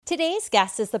Today's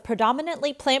guest is the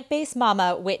predominantly plant-based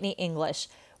mama, Whitney English.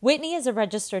 Whitney is a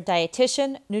registered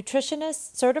dietitian,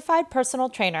 nutritionist, certified personal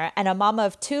trainer, and a mama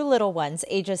of two little ones,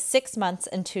 ages 6 months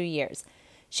and 2 years.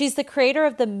 She's the creator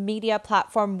of the media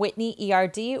platform Whitney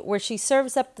ERD, where she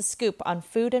serves up the scoop on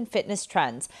food and fitness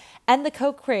trends, and the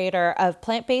co-creator of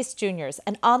Plant-Based Juniors,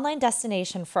 an online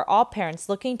destination for all parents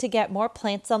looking to get more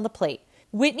plants on the plate.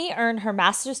 Whitney earned her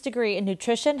master's degree in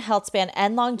nutrition, health span,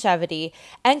 and longevity,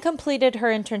 and completed her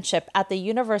internship at the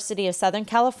University of Southern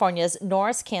California's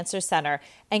Norris Cancer Center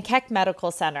and Keck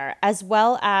Medical Center, as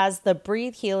well as the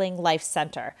Breathe Healing Life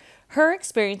Center. Her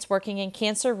experience working in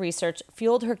cancer research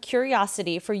fueled her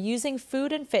curiosity for using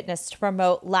food and fitness to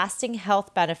promote lasting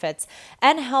health benefits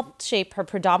and helped shape her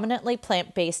predominantly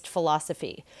plant-based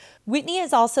philosophy. Whitney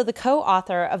is also the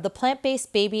co-author of The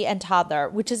Plant-Based Baby and Toddler,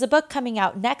 which is a book coming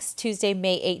out next Tuesday,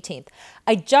 May 18th.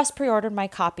 I just pre-ordered my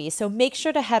copy, so make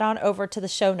sure to head on over to the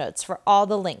show notes for all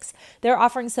the links. They're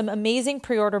offering some amazing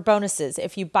pre-order bonuses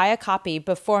if you buy a copy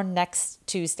before next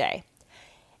Tuesday.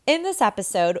 In this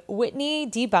episode, Whitney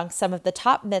debunks some of the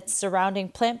top myths surrounding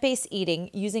plant-based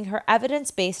eating using her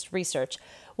evidence-based research,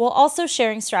 while also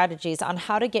sharing strategies on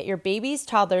how to get your babies,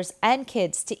 toddlers, and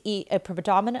kids to eat a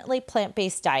predominantly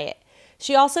plant-based diet.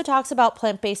 She also talks about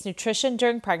plant-based nutrition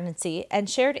during pregnancy and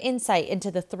shared insight into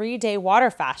the 3-day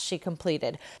water fast she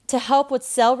completed to help with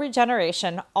cell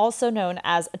regeneration, also known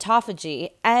as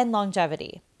autophagy, and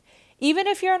longevity. Even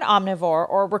if you're an omnivore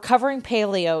or recovering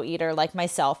paleo eater like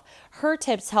myself, her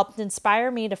tips helped inspire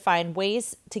me to find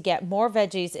ways to get more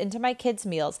veggies into my kids'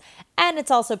 meals, and it's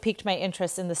also piqued my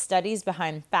interest in the studies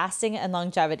behind fasting and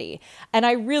longevity. And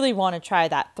I really want to try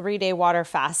that 3-day water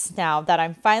fast now that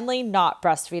I'm finally not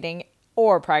breastfeeding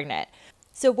or pregnant.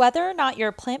 So whether or not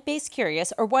you're plant-based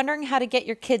curious or wondering how to get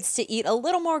your kids to eat a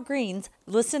little more greens,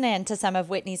 listen in to some of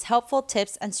Whitney's helpful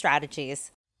tips and strategies.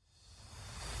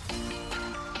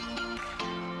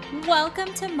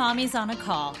 Welcome to Mommy's on a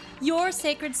Call, your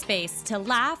sacred space to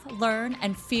laugh, learn,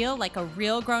 and feel like a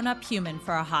real grown-up human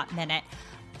for a hot minute.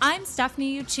 I'm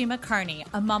Stephanie Uchima Carney,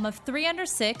 a mom of 3 under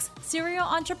 6, serial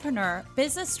entrepreneur,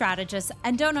 business strategist,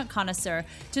 and donut connoisseur,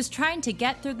 just trying to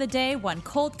get through the day one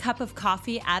cold cup of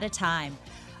coffee at a time.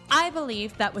 I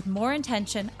believe that with more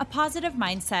intention, a positive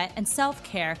mindset, and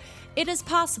self-care, it is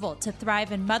possible to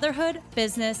thrive in motherhood,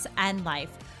 business, and life.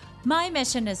 My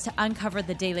mission is to uncover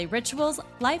the daily rituals,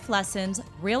 life lessons,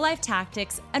 real-life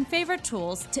tactics, and favorite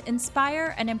tools to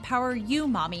inspire and empower you,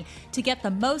 mommy, to get the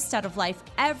most out of life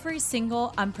every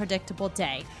single unpredictable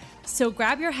day. So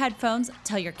grab your headphones,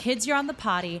 tell your kids you're on the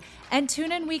potty, and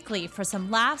tune in weekly for some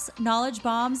laughs, knowledge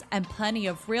bombs, and plenty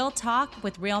of real talk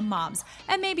with real moms,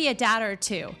 and maybe a dad or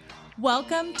two.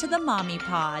 Welcome to the Mommy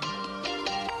Pod.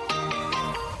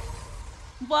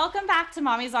 Welcome back to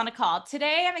Mommy's on a Call.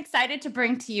 Today, I'm excited to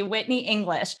bring to you Whitney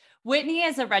English. Whitney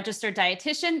is a registered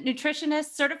dietitian,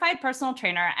 nutritionist, certified personal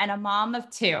trainer, and a mom of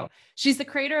 2. She's the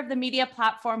creator of the media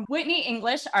platform Whitney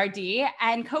English RD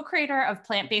and co-creator of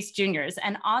Plant-Based Juniors,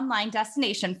 an online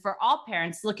destination for all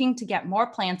parents looking to get more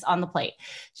plants on the plate.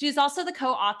 She's also the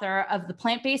co-author of The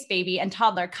Plant-Based Baby and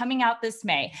Toddler, coming out this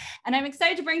May. And I'm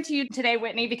excited to bring to you today,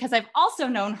 Whitney, because I've also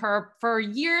known her for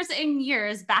years and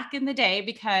years back in the day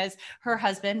because her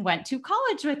husband went to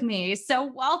college with me. So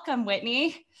welcome,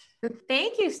 Whitney.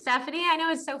 Thank you, Stephanie. I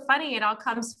know it's so funny. It all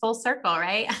comes full circle,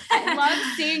 right? I love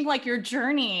seeing like your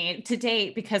journey to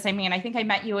date because I think I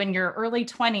met you in your early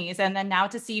 20s and then now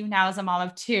to see you now as a mom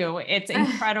of 2, it's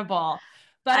incredible.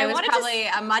 But I was probably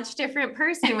a much different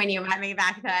person when you met me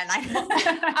back then.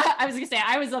 I was going to say,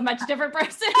 I was a much different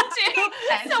person too.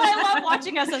 So I love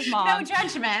watching us as moms. No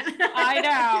judgment. I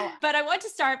know. But I want to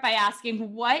start by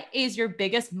asking, what is your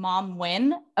biggest mom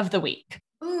win of the week?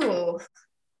 Ooh.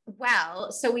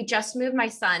 Well, so we just moved my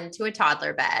son to a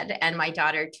toddler bed and my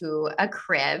daughter to a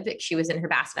crib. She was in her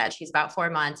bassinet. She's about 4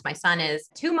 months. My son is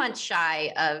 2 months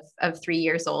shy of 3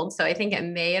 years old. So I think it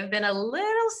may have been a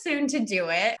little soon to do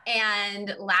it.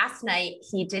 And last night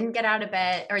he didn't get out of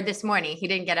bed, or this morning, he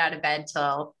didn't get out of bed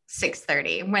till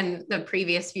 6:30, when the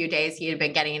previous few days he had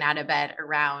been getting out of bed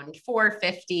around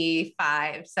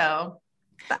 4:55. So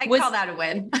I call that a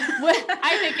win.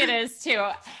 I think it is too.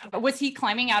 Was he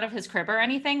climbing out of his crib or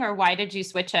anything, or why did you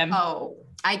switch him? Oh,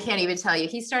 I can't even tell you.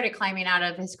 He started climbing out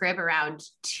of his crib around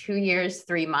 2 years,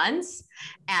 3 months.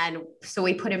 And so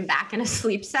we put him back in a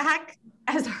sleep sack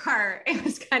it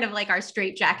was kind of like our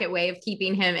straitjacket way of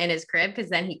keeping him in his crib, because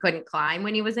then he couldn't climb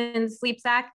when he was in the sleep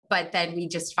sack. But then we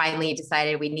just finally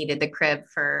decided we needed the crib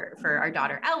for our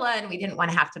daughter Ella, and we didn't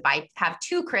want to have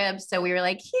 2 cribs. So we were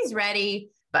like, he's ready.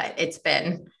 But it's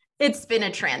been It's been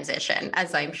a transition,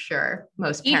 as I'm sure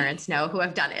most parents know who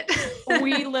have done it.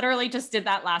 We literally just did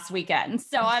that last weekend.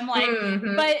 So I'm like,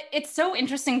 but it's so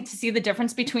interesting to see the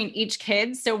difference between each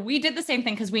kid. So we did the same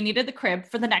thing because we needed the crib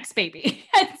for the next baby.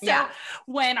 And so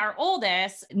when our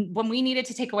oldest, when we needed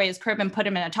to take away his crib and put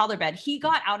him in a toddler bed, he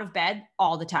got out of bed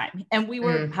all the time. And we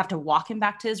would have to walk him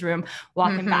back to his room,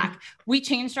 walk him back. We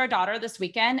changed our daughter this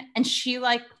weekend and she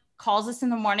like calls us in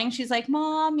the morning. She's like,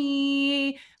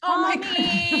 Mommy,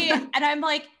 Mommy. And I'm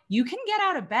like, you can get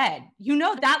out of bed. You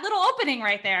know, that little opening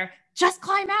right there, just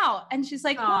climb out. And she's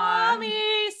like,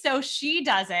 Mommy. So she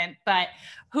doesn't, but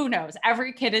who knows?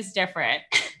 Every kid is different.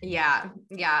 Yeah.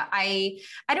 I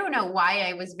don't know why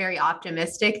I was very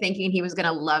optimistic thinking he was going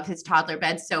to love his toddler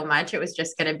bed so much. It was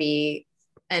just going to be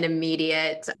an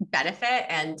immediate benefit.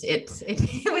 And it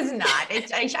was not.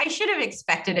 I should have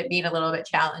expected it being a little bit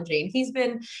challenging. He's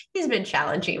been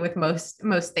challenging with most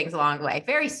things along the way.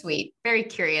 Very sweet, very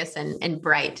curious and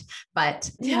bright,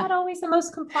 but not always the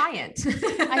most compliant.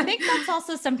 I think that's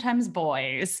also sometimes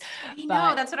boys.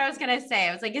 No, that's what I was going to say.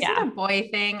 I was like, is it a boy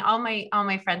thing? All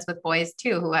my friends with boys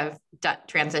too, who have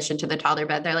transitioned to the toddler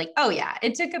bed, they're like, oh yeah,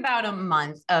 it took about a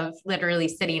month of literally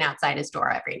sitting outside his door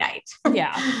every night.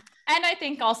 Yeah. And I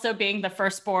think also being the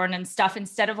firstborn and stuff,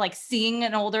 instead of like seeing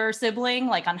an older sibling,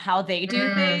 like on how they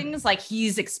do things, like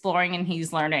he's exploring and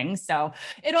he's learning. So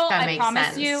I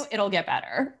promise you, it'll get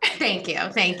better. Thank you.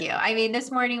 I mean,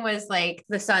 this morning was like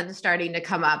the sun's starting to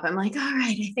come up. I'm like, all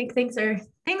right, I think things are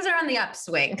on the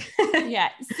upswing. Yeah.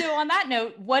 So on that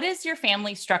note, what does your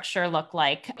family structure look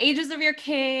like? Ages of your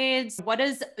kids? What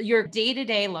does your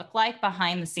day-to-day look like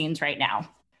behind the scenes right now?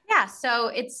 Yeah. So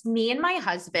it's me and my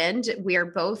husband. We're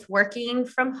both working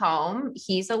from home.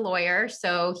 He's a lawyer,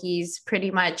 so he's pretty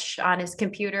much on his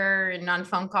computer and on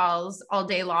phone calls all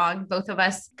day long. Both of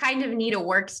us kind of need a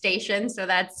workstation, so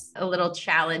that's a little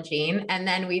challenging. And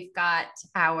then we've got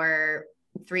our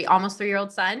almost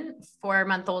 3-year-old son,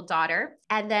 4-month-old daughter.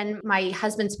 And then my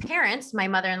husband's parents, my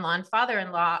mother-in-law and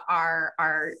father-in-law, are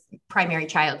our primary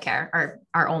childcare,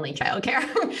 our only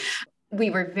childcare. We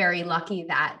were very lucky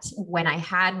that when I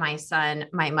had my son,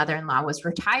 my mother-in-law was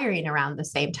retiring around the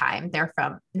same time. They're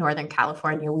from Northern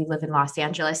California. We live in Los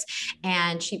Angeles.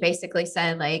 And she basically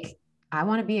said, like, I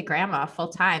want to be a grandma full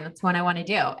time. That's what I want to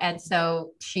do. And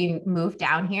so she moved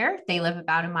down here. They live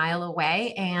about a mile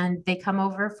away and they come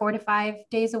over 4 to 5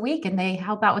 days a week and they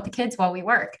help out with the kids while we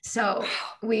work. So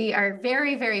we are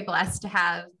very, very blessed to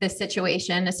have this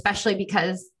situation, especially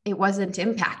because it wasn't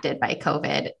impacted by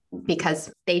COVID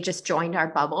because they just joined our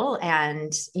bubble.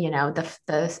 And, you know,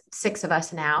 the 6 of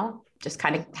us now just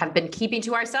kind of have been keeping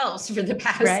to ourselves for the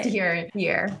past year.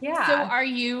 Yeah.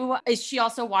 So is she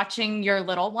also watching your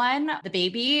little one, the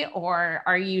baby, or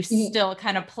are you still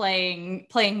kind of playing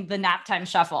the nap time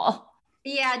shuffle?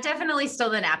 Yeah, definitely still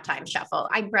the nap time shuffle.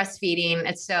 I'm breastfeeding.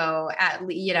 And so,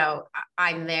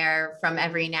 I'm there from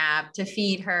every nap to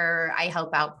feed her. I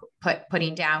help out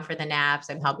putting down for the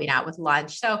naps. I'm helping out with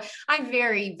lunch. So I'm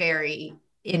very, very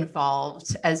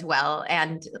involved as well.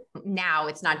 And now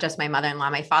it's not just my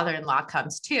mother-in-law, my father-in-law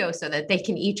comes too, so that they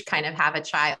can each kind of have a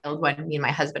child when me and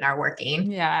my husband are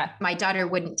working. Yeah. My daughter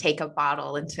wouldn't take a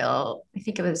bottle until I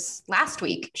think it was last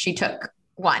week. She took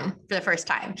one for the first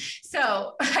time.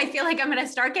 So I feel like I'm going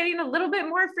to start getting a little bit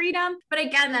more freedom. But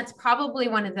again, that's probably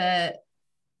one of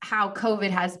how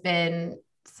COVID has been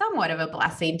somewhat of a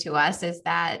blessing to us, is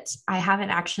that I haven't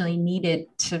actually needed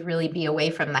to really be away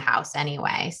from the house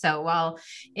anyway. So while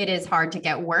it is hard to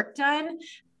get work done,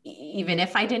 even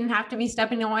if I didn't have to be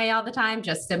stepping away all the time,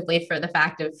 just simply for the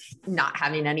fact of not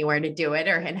having anywhere to do it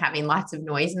and having lots of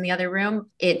noise in the other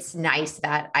room, it's nice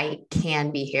that I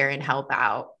can be here and help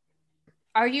out.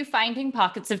 Are you finding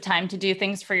pockets of time to do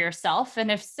things for yourself? And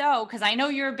if so, because I know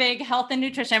you're a big health and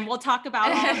nutrition, we'll talk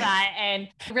about all of that, and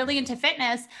really into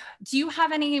fitness. Do you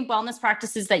have any wellness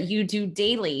practices that you do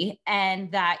daily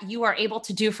and that you are able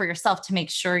to do for yourself to make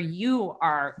sure you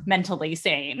are mentally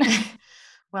sane?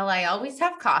 Well, I always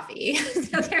have coffee.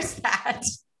 So there's that.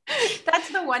 That's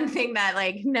the one thing that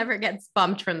never gets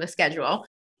bumped from the schedule.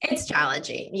 It's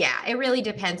challenging. Yeah, it really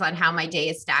depends on how my day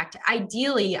is stacked.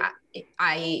 Ideally,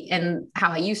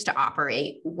 how I used to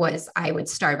operate was I would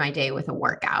start my day with a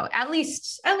workout. At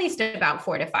least about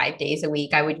 4 to 5 days a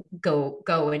week, I would go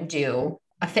and do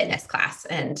a fitness class.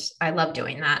 And I love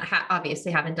doing that.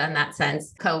 Obviously haven't done that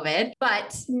since COVID,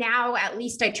 but now at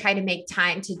least I try to make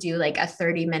time to do a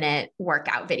 30-minute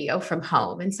workout video from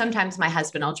home. And sometimes my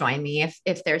husband will join me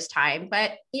if there's time,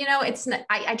 but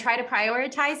I try to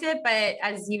prioritize it. But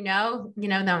as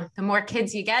the more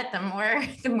kids you get,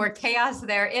 the more chaos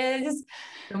there is,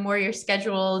 the more your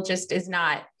schedule just is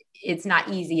not it's not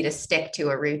easy to stick to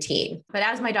a routine. But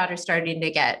as my daughter's starting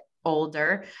to get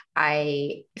older,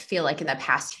 I feel like in the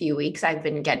past few weeks, I've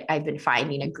been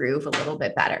finding a groove a little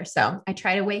bit better. So I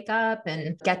try to wake up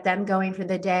and get them going for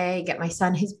the day, get my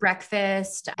son his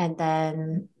breakfast, and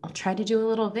then I'll try to do a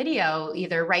little video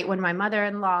either right when my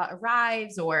mother-in-law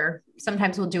arrives, or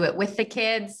sometimes we'll do it with the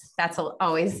kids. That's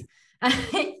always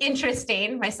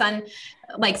interesting. My son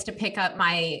likes to pick up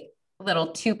my little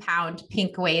 2-pound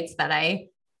pink weights that I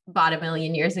bought a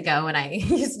million years ago when I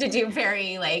used to do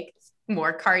very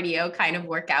more cardio kind of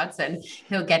workouts, and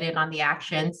he'll get in on the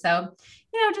action. So,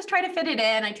 just try to fit it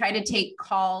in. I try to take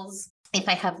calls. If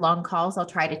I have long calls, I'll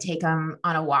try to take them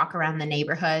on a walk around the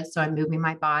neighborhood. So I'm moving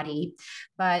my body,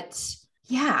 but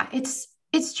yeah, it's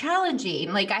challenging.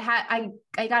 I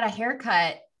got a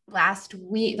haircut last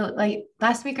week or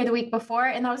the week before.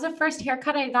 And that was the first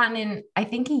haircut I'd gotten in, I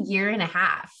think, a year and a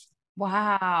half.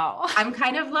 Wow. I'm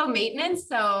kind of low maintenance.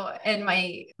 So, and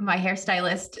my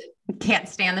hairstylist can't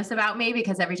stand this about me,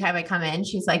 because every time I come in,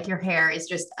 she's like, your hair is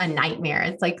just a nightmare.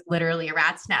 It's like literally a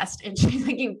rat's nest. And she's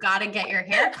like, you've got to get your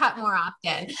hair cut more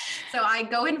often. So I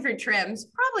go in for trims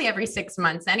probably every 6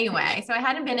 months anyway. So I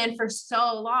hadn't been in for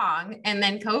so long, and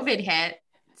then COVID hit.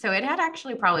 So it had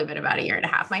actually probably been about a year and a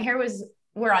half. My hair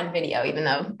we're on video, even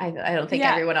though I don't think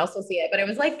everyone else will see it, but it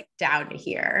was down to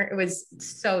here. It was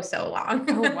so long.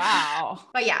 Oh, wow.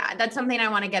 But yeah, that's something I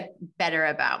want to get better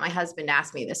about. My husband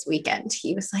asked me this weekend,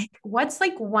 he was like, what's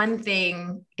one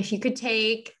thing, if you could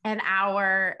take an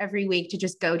hour every week to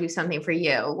just go do something for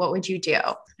you, what would you do? And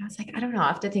I was like, I don't know. I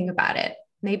have to think about it.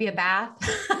 Maybe a bath,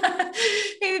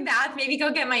 maybe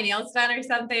go get my nails done or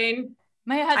something.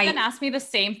 My husband asked me the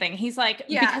same thing. He's like,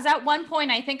 because at one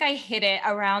point, I think I hit it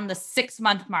around the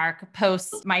 6-month mark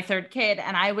post my third kid,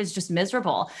 and I was just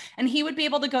miserable. And he would be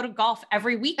able to go to golf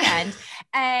every weekend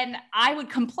and I would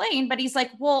complain, but he's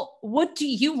like, well, what do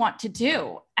you want to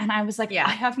do? And I was like, I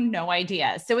have no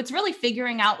idea. So it's really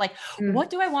figuring out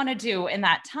what do I want to do in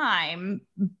that time?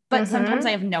 But sometimes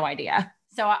I have no idea.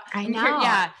 So I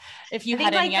know. If you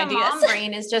had any ideas. Mom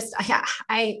brain is just,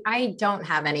 I don't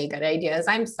have any good ideas.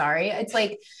 I'm sorry. It's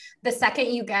the second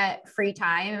you get free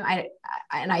time,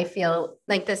 I feel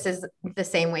like this is the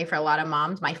same way for a lot of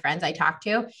moms, my friends I talk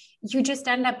to, you just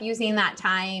end up using that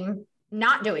time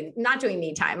not doing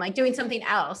me time, doing something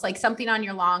else, something on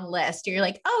your long list. You're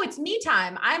like, oh, it's me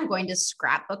time. I'm going to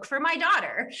scrapbook for my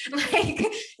daughter.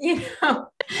 I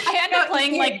end up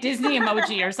playing Disney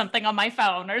emoji or something on my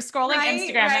phone, or scrolling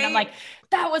Instagram. And I'm like,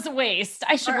 that was a waste.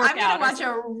 I should work out. I'm going to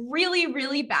watch a really,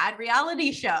 really bad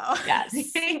reality show. Yes.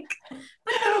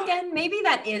 But then again, maybe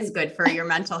that is good for your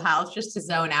mental health, just to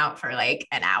zone out for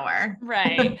an hour.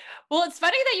 Right. Well, it's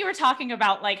funny that you were talking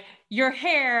about your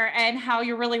hair and how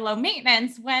you're really low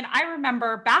maintenance, when I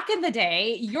remember back in the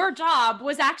day, your job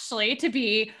was actually to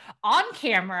be on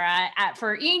camera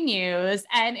for E! News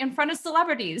and in front of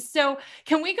celebrities. So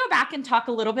can we go back and talk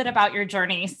a little bit about your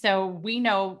journey, so we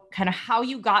know kind of how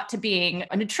you got to being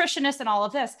a nutritionist and all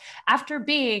of this after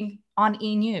being on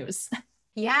E! News?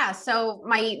 Yeah. So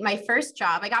my first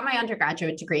job, I got my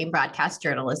undergraduate degree in broadcast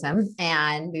journalism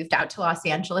and moved out to Los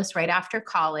Angeles right after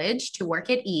college to work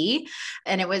at E!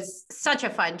 And it was such a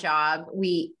fun job.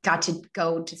 We got to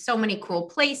go to so many cool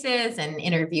places and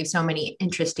interview so many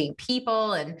interesting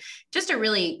people, and just a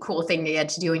really cool thing to get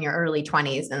to do in your early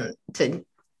 20s, and to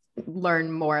learn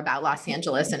more about Los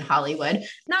Angeles and Hollywood.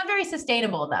 Not very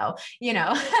sustainable though.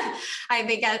 I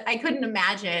think I couldn't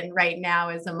imagine right now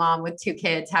as a mom with 2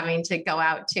 kids having to go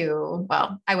out to,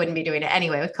 well, I wouldn't be doing it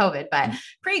anyway with COVID, but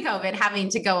pre-COVID, having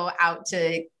to go out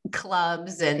to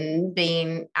clubs and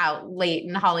being out late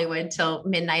in Hollywood till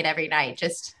midnight every night.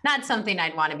 Just not something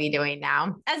I'd want to be doing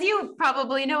now, as you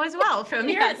probably know as well from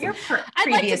your I'd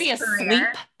like to be asleep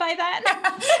by then.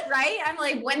 Right? I'm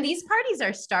like, when these parties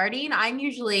are starting, I'm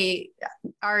usually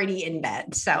already in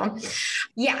bed. So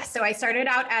so I started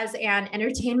out as an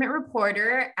entertainment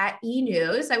reporter at E!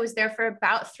 News. I was there for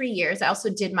about 3 years. I also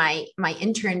did my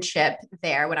internship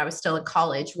there when I was still in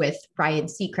college with Ryan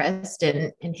Seacrest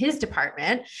in his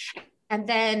department. And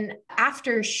then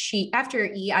after E!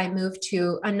 I moved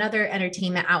to another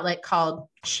entertainment outlet called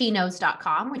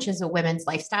SheKnows.com, which is a women's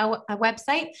lifestyle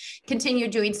website.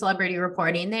 Continued doing celebrity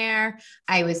reporting there.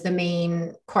 I was the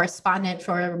main correspondent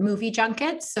for movie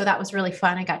junkets. So that was really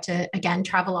fun. I got to, again,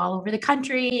 travel all over the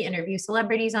country, interview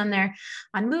celebrities on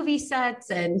movie sets,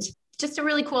 and just a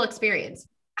really cool experience.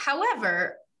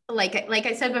 However, like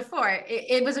I said before,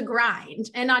 it was a grind.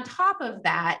 And on top of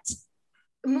that,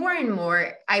 more and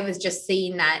more, I was just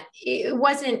seeing that it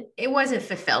wasn't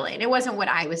fulfilling. It wasn't what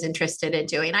I was interested in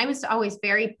doing. I was always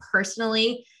very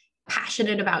personally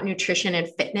passionate about nutrition and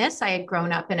fitness. I had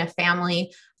grown up in a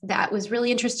family that was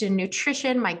really interested in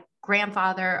nutrition. My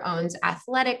grandfather owns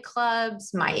athletic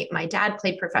clubs. My dad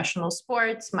played professional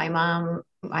sports. My mom,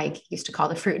 I used to call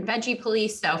the fruit and veggie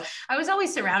police. So I was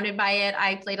always surrounded by it.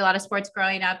 I played a lot of sports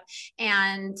growing up,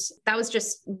 and that was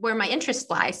just where my interests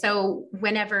lie. So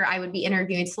whenever I would be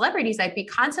interviewing celebrities, I'd be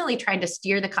constantly trying to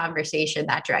steer the conversation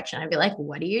that direction. I'd be like,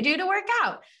 what do you do to work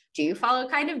out? Do you follow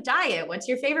kind of diet? What's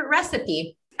your favorite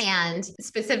recipe? And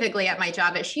specifically at my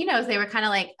job at She Knows, they were kind of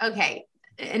like, okay,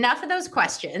 enough of those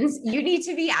questions. You need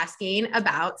to be asking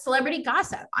about celebrity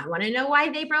gossip. I want to know why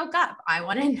they broke up. I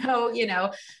want to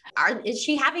know, is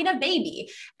she having a baby?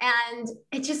 And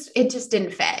it just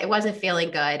didn't fit. It wasn't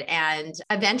feeling good. And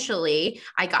eventually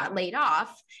I got laid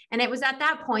off. And it was at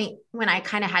that point when I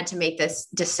kind of had to make this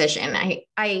decision.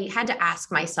 I had to ask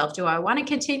myself, do I want to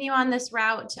continue on this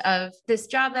route of this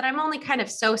job that I'm only kind of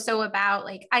so about?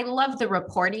 Like, I love the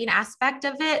reporting aspect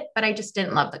of it, but I just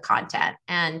didn't love the content.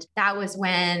 And that was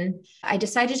when I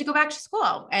decided to go back to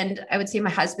school. And I would say my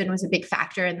husband was a big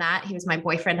factor in that. He was my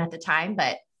boyfriend at the time,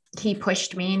 but he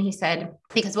pushed me and he said,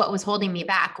 because what was holding me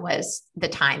back was the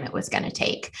time it was going to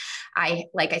take.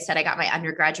 Like I said, I got my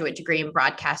undergraduate degree in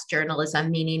broadcast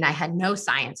journalism, meaning I had no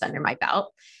science under my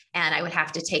belt. And I would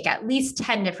have to take at least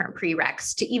 10 different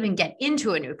prereqs to even get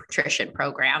into a nutrition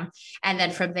program. And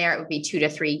then from there, it would be 2 to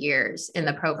 3 years in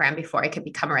the program before I could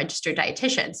become a registered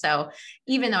dietitian. So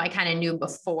even though I kind of knew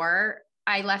before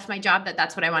I left my job that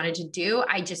that's what I wanted to do,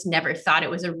 I just never thought it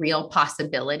was a real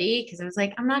possibility, because it was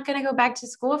like, I'm not going to go back to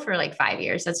school for like 5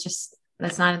 years.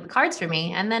 That's not in the cards for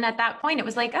me. And then at that point, it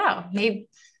was like, oh, maybe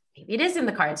it is in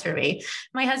the cards for me.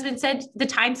 My husband said, the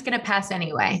time's going to pass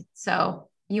anyway, so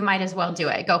you might as well do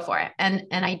it. Go for it. And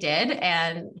I did.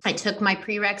 And I took my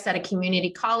prereqs at a community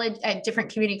college, at different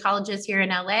community colleges here in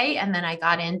LA. And then I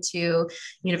got into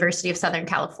University of Southern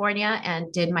California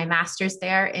and did my master's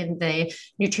there in the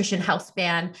nutrition, health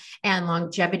span, and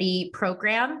longevity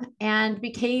program, and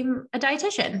became a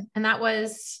dietitian. And that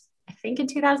was, I think, in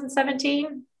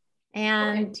 2017.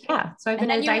 And yeah, so I've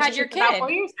been a dietitian for about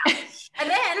 4 years now. And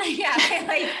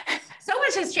then, so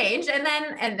much has changed. And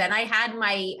then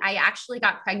I actually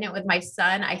got pregnant with my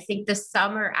son, I think the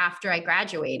summer after I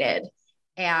graduated.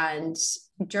 And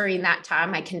during that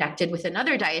time, I connected with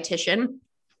another dietitian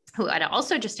who had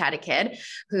also just had a kid,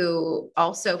 who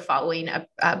also following a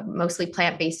mostly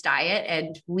plant-based diet.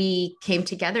 And we came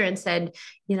together and said,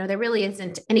 there really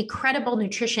isn't any credible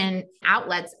nutrition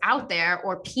outlets out there,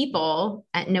 or people,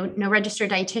 no registered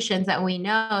dietitians that we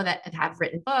know that have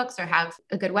written books or have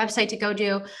a good website to go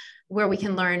to, where we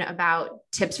can learn about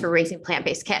tips for raising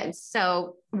plant-based kids.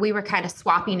 So we were kind of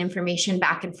swapping information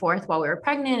back and forth while we were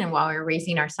pregnant and while we were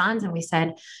raising our sons. And we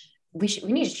said, we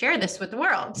need to share this with the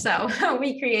world. So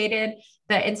we created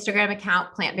the Instagram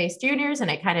account Plant-Based Juniors,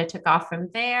 and it kind of took off from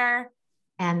there.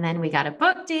 And then we got a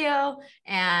book deal,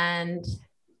 and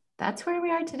that's where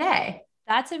we are today.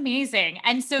 That's amazing.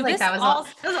 And so that was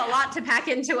a lot to pack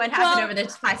into what happened over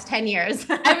the past 10 years.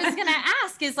 I was going to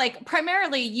ask is, like,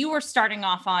 primarily you were starting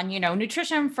off on,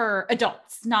 nutrition for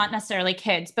adults, not necessarily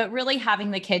kids, but really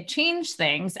having the kid change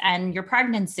things and your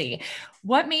pregnancy.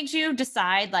 What made you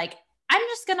decide, like, I'm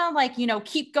just going to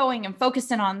keep going and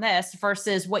focusing on this,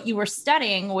 versus what you were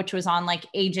studying, which was on like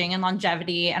aging and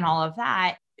longevity and all of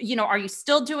that? Are you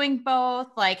still doing both?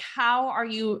 Like, how are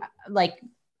you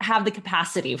have the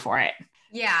capacity for it?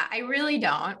 Yeah, I really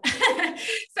don't.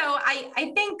 So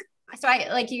I think,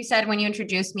 like you said, when you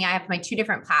introduced me, I have my 2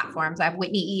 different platforms. I have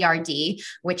Whitney ERD,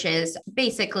 which is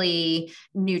basically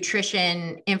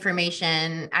nutrition,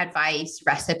 information, advice,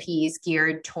 recipes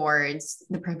geared towards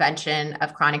the prevention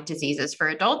of chronic diseases for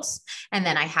adults. And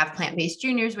then I have Plant-Based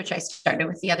Juniors, which I started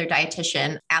with the other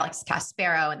dietitian, Alex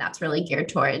Caspero, and that's really geared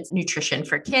towards nutrition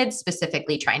for kids,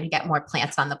 specifically trying to get more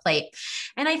plants on the plate.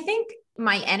 And I think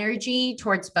my energy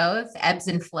towards both ebbs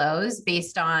and flows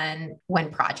based on when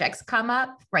projects come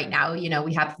up. Right now,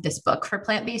 we have this book for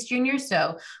Plant-Based Juniors,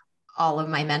 so all of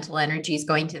my mental energy is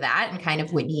going to that, and kind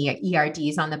of Whitney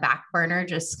ERDs on the back burner,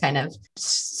 just kind of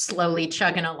slowly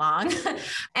chugging along.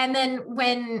 And then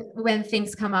when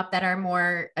things come up that are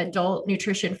more adult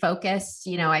nutrition focused,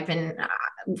 I've been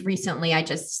recently, I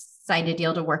just signed a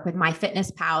deal to work with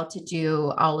MyFitnessPal to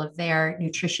do all of their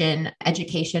nutrition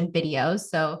education videos.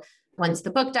 So once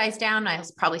the book dies down, I'll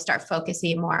probably start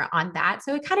focusing more on that.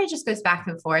 So it kind of just goes back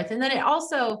and forth. And then it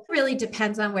also really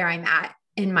depends on where I'm at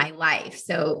in my life.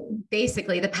 So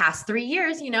basically the past 3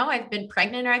 years, I've been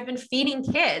pregnant or I've been feeding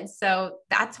kids. So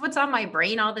that's what's on my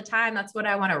brain all the time. That's what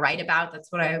I want to write about.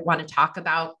 That's what I want to talk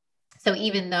about. So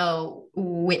even though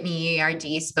Whitney ERD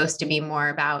is supposed to be more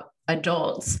about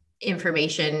adults,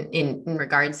 information in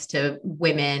regards to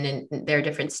women and their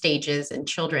different stages and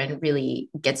children really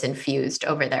gets infused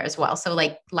over there as well. So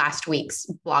like last week's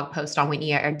blog post on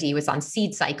Whitney RD was on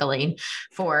seed cycling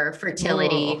for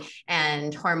fertility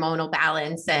and hormonal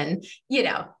balance. And,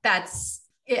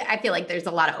 I feel like there's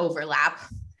a lot of overlap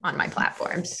on my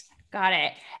platforms. Got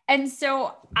it. And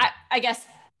so I guess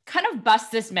kind of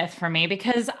bust this myth for me,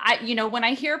 because when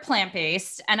I hear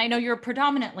plant-based, and I know you're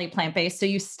predominantly plant-based, so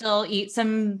you still eat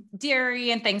some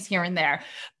dairy and things here and there,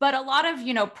 but a lot of,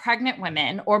 pregnant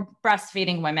women or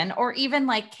breastfeeding women, or even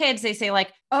like kids, they say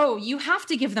like, oh, you have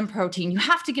to give them protein, you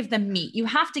have to give them meat, you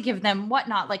have to give them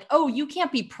whatnot. Like, oh, you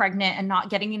can't be pregnant and not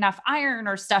getting enough iron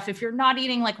or stuff if you're not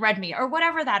eating like red meat or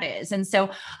whatever that is. And so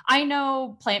I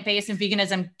know plant-based and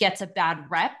veganism gets a bad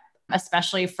rep,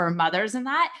 especially for mothers and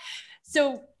that.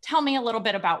 So tell me a little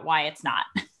bit about why it's not.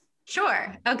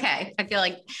 Sure. Okay. I feel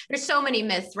like there's so many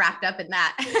myths wrapped up in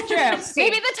that. True.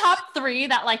 Maybe the top 3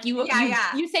 that like you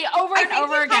say over and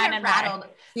over again and rattled.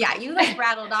 Yeah. You like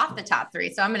rattled off the top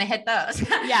 3. So I'm going to hit those.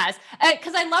 Yes.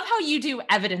 Cause I love how you do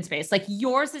evidence-based, like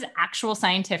yours is actual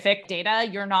scientific data.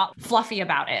 You're not fluffy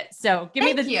about it. So give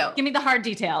me the hard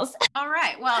details. All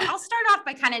right. Well, I'll start off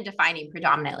by kind of defining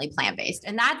predominantly plant-based.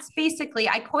 And that's basically,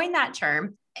 I coined that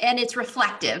term, and it's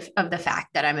reflective of the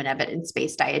fact that I'm an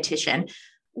evidence-based dietitian.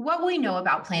 What we know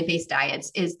about plant-based diets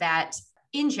is that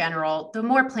in general, the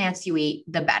more plants you eat,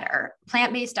 the better.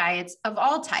 Plant-based diets of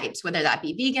all types, whether that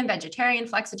be vegan, vegetarian,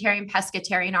 flexitarian,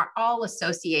 pescatarian, are all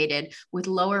associated with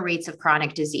lower rates of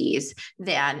chronic disease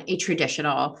than a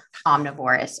traditional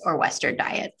omnivorous or Western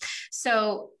diet.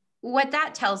 So what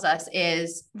that tells us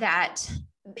is that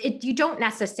you don't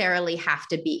necessarily have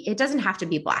to be, it doesn't have to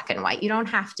be black and white. You don't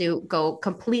have to go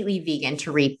completely vegan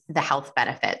to reap the health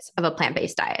benefits of a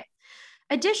plant-based diet.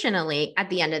 Additionally, at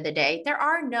the end of the day, there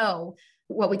are no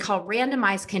what we call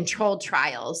randomized controlled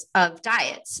trials of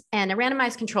diets. And a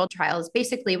randomized controlled trial is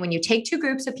basically when you take 2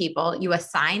 groups of people, you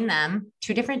assign them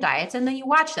 2 different diets, and then you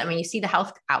watch them and you see the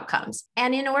health outcomes.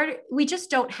 And we just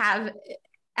don't have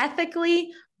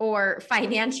ethically or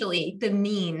financially the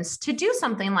means to do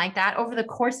something like that over the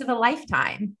course of a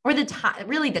lifetime, or the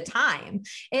time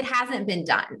it hasn't been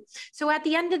done. So at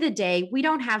the end of the day, we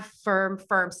don't have firm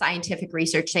scientific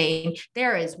research saying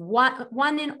there is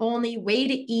one and only way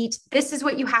to eat. This is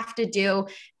what you have to do.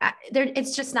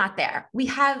 It's just not there. We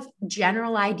have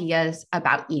general ideas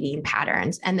about eating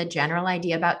patterns, and the general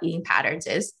idea about eating patterns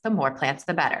is the more plants,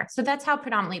 the better. So that's how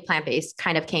predominantly plant-based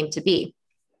kind of came to be.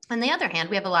 On the other hand,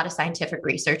 we have a lot of scientific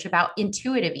research about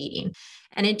intuitive eating.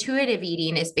 And intuitive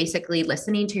eating is basically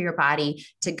listening to your body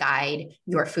to guide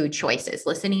your food choices,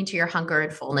 listening to your hunger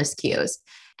and fullness cues.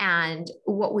 And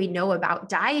what we know about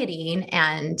dieting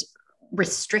and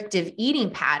restrictive eating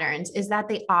patterns is that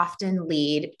they often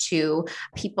lead to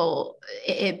people,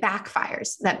 it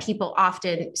backfires, that people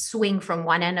often swing from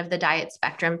one end of the diet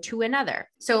spectrum to another.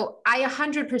 So I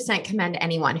 100% commend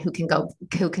anyone who can go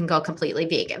completely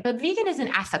vegan, but vegan is an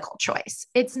ethical choice.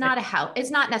 It's not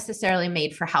it's not necessarily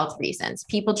made for health reasons.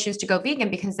 People choose to go vegan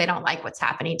because they don't like what's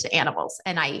happening to animals.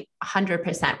 And I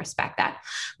 100% respect that.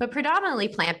 But predominantly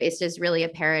plant-based is really a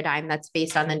paradigm that's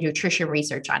based on the nutrition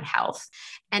research on health.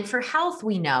 And for health,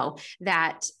 we know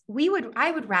that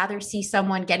I would rather see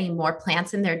someone getting more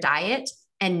plants in their diet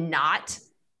and not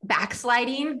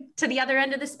backsliding to the other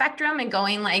end of the spectrum and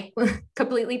going like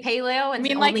completely paleo. And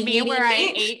like me, where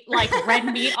I ate like red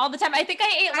meat all the time. I think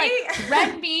I ate like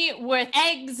red meat with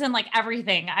eggs and like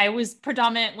everything. I was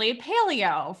predominantly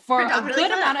paleo for a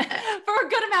good amount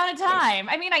of time.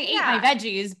 I mean, I ate my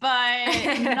veggies,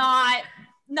 but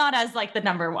not as like the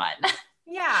number one.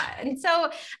 Yeah.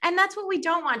 And that's what we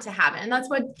don't want to happen. And that's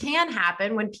what can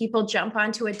happen when people jump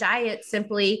onto a diet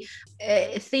simply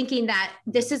thinking that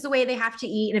this is the way they have to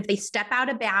eat. And if they step out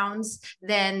of bounds,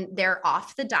 then they're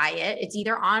off the diet. It's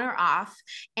either on or off.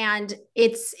 And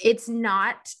it's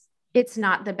not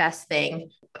the best thing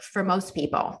for most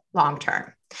people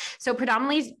long-term. So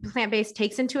predominantly plant-based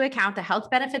takes into account the health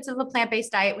benefits of a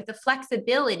plant-based diet with the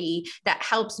flexibility that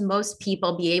helps most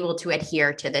people be able to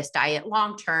adhere to this diet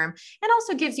long-term, and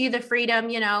also gives you the freedom,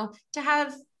 to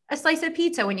have a slice of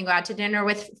pizza when you go out to dinner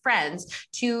with friends,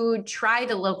 to try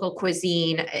the local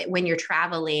cuisine when you're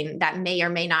traveling that may or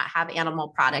may not have animal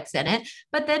products in it,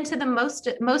 but then to the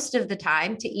most of the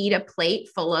time to eat a plate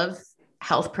full of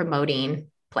health promoting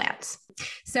plants.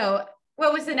 So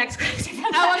What was the next question?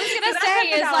 I was going to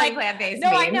say is like, plant-based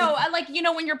means. I know. Like,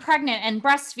 when you're pregnant and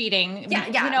breastfeeding,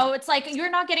 it's like,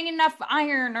 you're not getting enough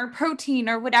iron or protein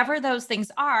or whatever those things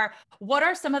are. What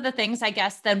are some of the things, I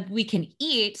guess, that we can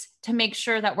eat to make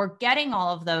sure that we're getting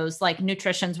all of those like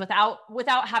nutritions without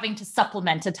having to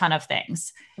supplement a ton of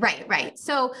things? Right.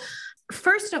 So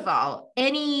first of all,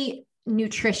 any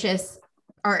nutritious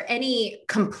or any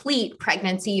complete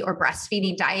pregnancy or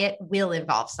breastfeeding diet will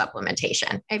involve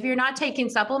supplementation. If you're not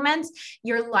taking supplements,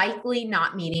 you're likely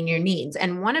not meeting your needs.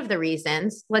 And one of the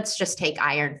reasons, let's just take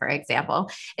iron, for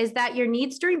example, is that your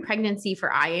needs during pregnancy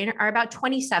for iron are about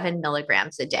 27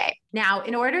 milligrams a day. Now,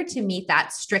 in order to meet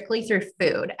that strictly through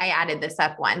food, I added this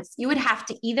up once, you would have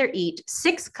to either eat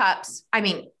 6 cups. I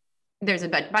mean, there's a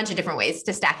bunch of different ways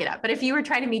to stack it up. But if you were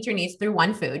trying to meet your needs through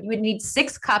one food, you would need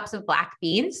 6 cups of black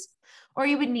beans, or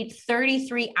you would need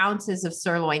 33 ounces of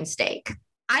sirloin steak.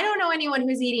 I don't know anyone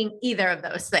who's eating either of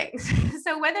those things.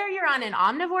 So whether you're on an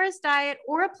omnivorous diet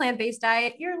or a plant-based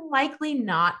diet, you're likely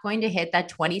not going to hit that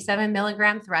 27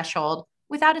 milligram threshold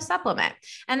without a supplement.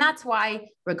 And that's why,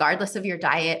 regardless of your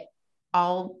diet,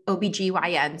 all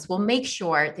OBGYNs will make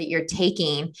sure that you're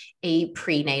taking a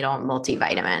prenatal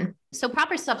multivitamin. So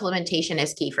proper supplementation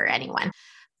is key for anyone.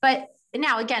 But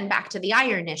now, again, back to the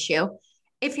iron issue.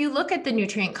 If you look at the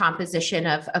nutrient composition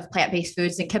of plant-based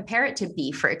foods and compare it to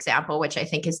beef, for example, which I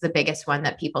think is the biggest one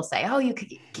that people say,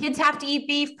 kids have to eat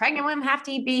beef, pregnant women have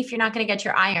to eat beef, you're not going to get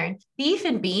your iron. Beef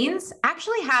and beans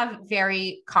actually have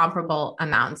very comparable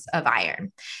amounts of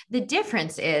iron. The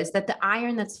difference is that the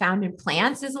iron that's found in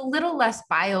plants is a little less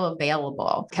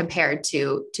bioavailable compared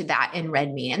to that in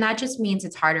red meat. And that just means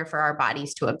it's harder for our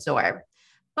bodies to absorb.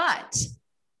 But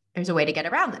there's a way to get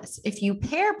around this. If you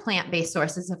pair plant-based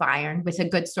sources of iron with a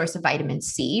good source of vitamin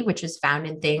C, which is found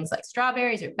in things like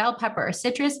strawberries or bell pepper or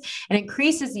citrus, it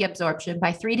increases the absorption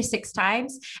by 3 to 6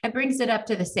 times and brings it up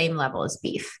to the same level as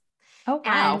beef. Oh,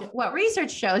 wow. And what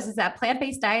research shows is that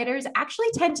plant-based dieters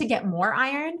actually tend to get more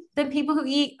iron than people who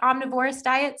eat omnivorous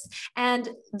diets. And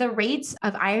the rates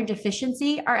of iron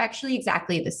deficiency are actually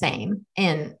exactly the same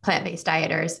in plant-based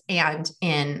dieters and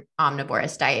in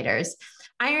omnivorous dieters.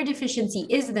 Iron deficiency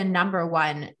is the number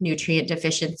one nutrient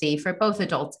deficiency for both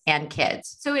adults and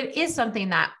kids. So it is something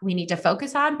that we need to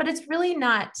focus on, but it's really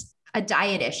not a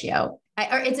diet issue. Or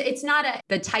it's not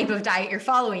the type of diet you're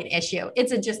following issue.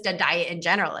 It's just a diet in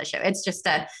general issue. It's just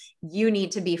you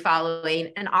need to be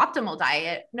following an optimal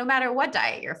diet, no matter what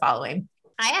diet you're following.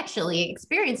 I actually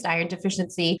experienced iron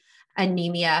deficiency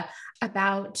anemia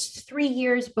about 3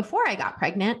 years before I got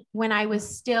pregnant, when I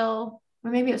was still, or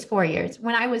maybe it was 4 years,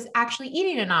 when I was actually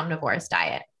eating an omnivorous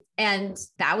diet. And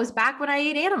that was back when I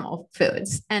ate animal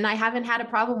foods. And I haven't had a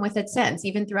problem with it since,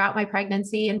 even throughout my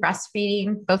pregnancy and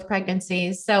breastfeeding, both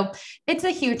pregnancies. So it's a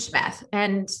huge myth.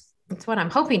 And it's what I'm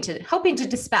hoping to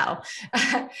dispel.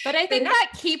 But I think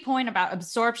that key point about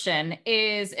absorption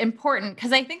is important,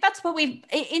 because I think that's what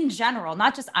in general,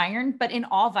 not just iron, but in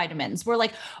all vitamins, we're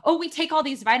like, we take all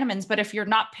these vitamins, but if you're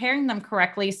not pairing them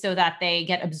correctly so that they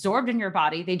get absorbed in your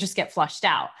body, they just get flushed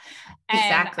out. And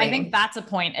exactly. I think that's a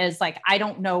point, is like, I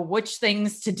don't know which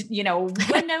things to,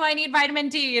 when do I need vitamin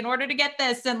D in order to get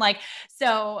this? And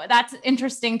so that's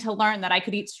interesting to learn that I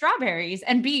could eat strawberries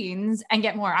and beans and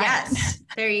get more iron. Yes,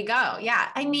 there you go. Yeah.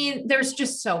 I mean, there's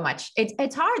just so much,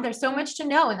 it's hard. There's so much to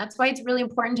know. And that's why it's really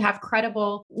important to have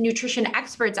credible nutrition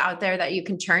experts out there that you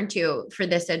can turn to for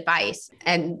this advice.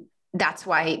 And that's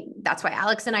why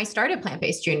Alex and I started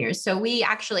Plant-Based Juniors. So we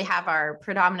actually have our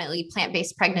predominantly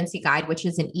plant-based pregnancy guide, which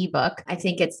is an ebook. I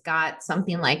think it's got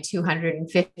something like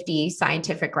 250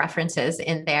 scientific references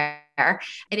in there.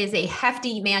 It is a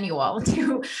hefty manual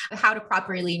to how to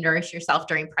properly nourish yourself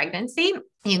during pregnancy.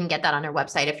 You can get that on our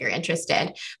website if you're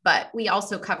interested. But we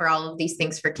also cover all of these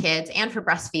things for kids and for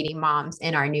breastfeeding moms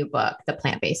in our new book, The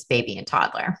Plant-Based Baby and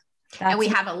Toddler. And we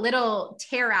have a little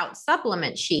tear out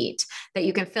supplement sheet that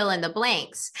you can fill in the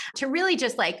blanks to really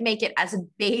just make it as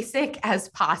basic as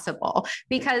possible,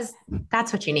 because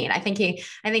that's what you need. I think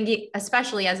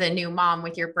especially as a new mom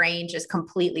with your brain just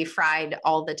completely fried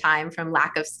all the time from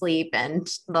lack of sleep and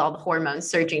all the hormones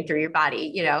surging through your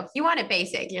body, you want it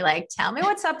basic. You're like, tell me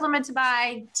what supplement to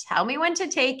buy. Tell me when to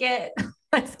take it.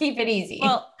 Let's keep it easy.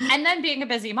 Well, and then being a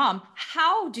busy mom,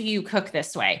 how do you cook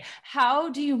this way? How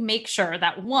do you make sure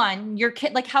that your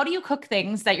kid, how do you cook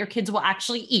things that your kids will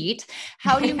actually eat?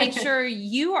 How do you make sure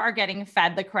you are getting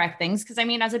fed the correct things? Because I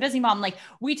mean, as a busy mom,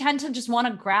 we tend to just want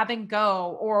to grab and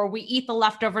go, or we eat the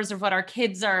leftovers of what our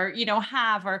kids are,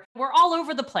 have, or we're all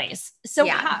over the place. So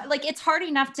it's hard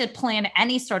enough to plan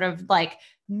any sort of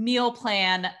meal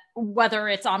plan, whether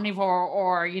it's omnivore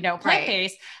or, plant-based.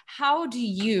 Right. How do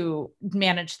you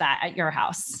manage that at your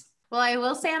house? Well, I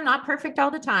will say I'm not perfect all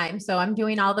the time. So I'm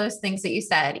doing all those things that you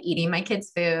said, eating my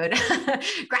kids' food,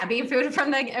 grabbing food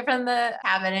from the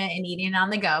cabinet and eating it on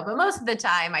the go. But most of the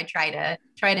time I try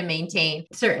to maintain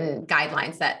certain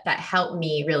guidelines that help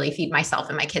me really feed myself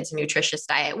and my kids a nutritious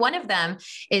diet. One of them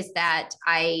is that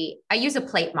I use a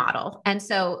plate model. And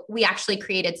so we actually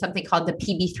created something called the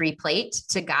PB3 plate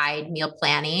to guide meal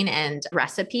planning and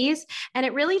recipes. And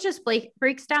it really just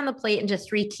breaks down the plate into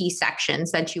 3 key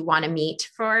sections that you want to meet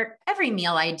for every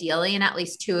meal, ideally, and at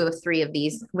least 2 or 3 of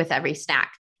these with every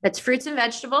snack. That's fruits and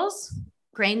vegetables,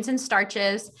 grains and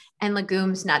starches, and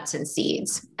legumes, nuts, and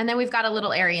seeds. And then we've got a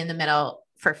little area in the middle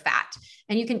for fat.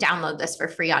 And you can download this for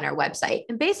free on our website.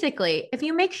 And basically, if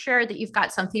you make sure that you've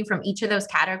got something from each of those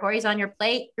categories on your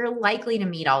plate, you're likely to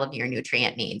meet all of your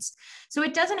nutrient needs. So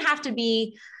it doesn't have to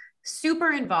be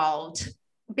super involved.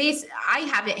 I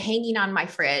have it hanging on my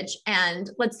fridge, and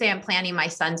let's say I'm planning my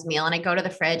son's meal and I go to the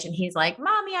fridge and he's like,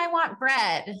 "Mommy, I want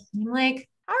bread." I'm like,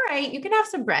 "All right, you can have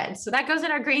some bread." So that goes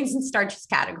in our grains and starches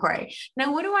category.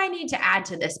 Now, what do I need to add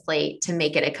to this plate to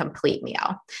make it a complete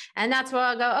meal? And that's where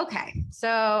I'll go, okay,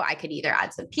 so I could either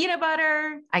add some peanut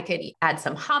butter, I could add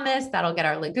some hummus, that'll get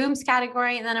our legumes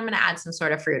category, and then I'm going to add some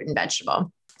sort of fruit and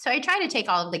vegetable. So I try to take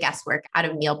all of the guesswork out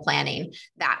of meal planning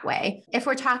that way. If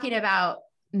we're talking about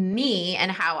me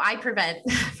and how I prevent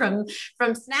from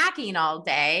snacking all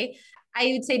day,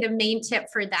 I would say the main tip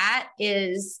for that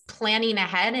is planning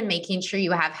ahead and making sure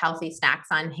you have healthy snacks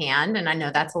on hand. And I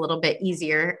know that's a little bit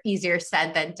easier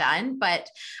said than done, but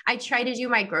I try to do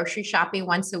my grocery shopping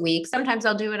once a week. Sometimes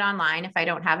I'll do it online if I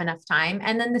don't have enough time.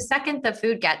 And then the second the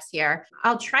food gets here,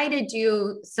 I'll try to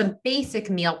do some basic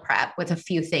meal prep with a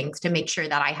few things to make sure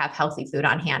that I have healthy food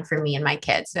on hand for me and my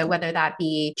kids. So whether that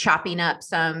be chopping up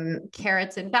some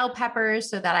carrots and bell peppers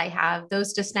so that I have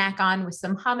those to snack on with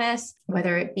some hummus,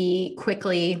 whether it be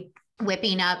quickly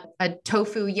whipping up a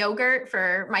tofu yogurt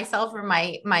for myself or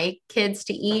my kids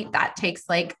to eat. That takes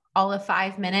like all of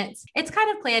 5 minutes. It's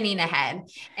kind of planning ahead.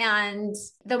 And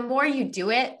the more you do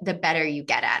it, the better you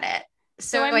get at it.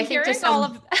 So I'm hearing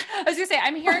I was gonna say,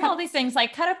 I'm hearing all these things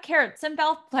like cut up carrots and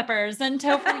bell peppers and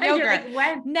tofu yogurt.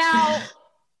 Like, now,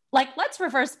 like, let's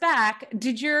reverse back.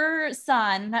 Did your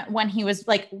son, when he was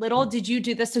like little, did you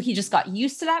do this so he just got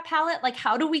used to that palate? Like,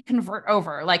 how do we convert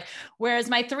over? Like, whereas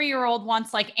my 3-year-old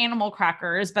wants like animal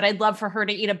crackers, but I'd love for her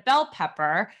to eat a bell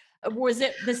pepper. Was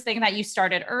it this thing that you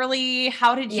started early?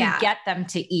 How did you get them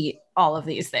to eat all of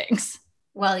these things?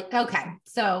 Well, okay.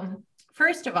 So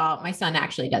first of all, my son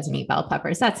actually doesn't eat bell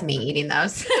peppers. That's me eating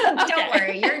those. Don't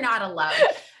worry, you're not alone.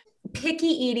 Picky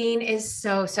eating is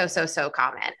so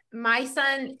common. My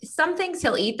son, some things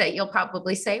he'll eat that you'll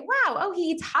probably say, wow, oh,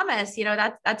 he eats hummus. You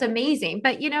know, that's amazing.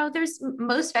 But there's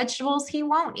most vegetables he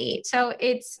won't eat. So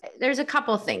there's a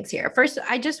couple of things here. First,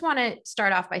 I just want to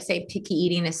start off by saying picky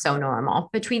eating is so normal.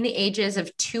 Between the ages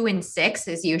of 2 and 6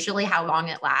 is usually how long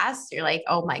it lasts. You're like,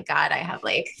 oh my God, I have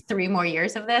like 3 more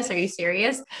years of this. Are you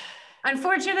serious?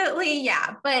 Unfortunately,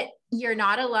 yeah, but you're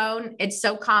not alone. It's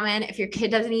so common. If your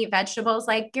kid doesn't eat vegetables,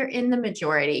 like, you're in the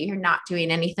majority. You're not doing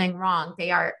anything wrong.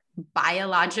 They are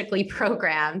biologically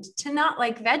programmed to not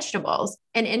like vegetables.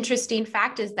 An interesting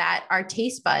fact is that our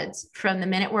taste buds from the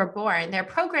minute we're born, they're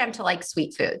programmed to like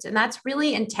sweet foods. And that's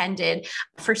really intended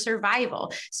for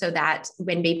survival, so that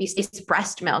when babies taste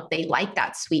breast milk, they like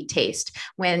that sweet taste.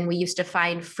 When we used to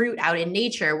find fruit out in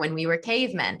nature, when we were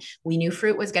cavemen, we knew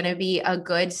fruit was going to be a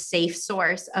good, safe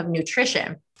source of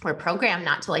nutrition. We're programmed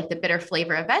not to like the bitter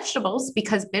flavor of vegetables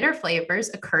because bitter flavors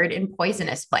occurred in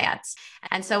poisonous plants.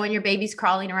 And so when your baby's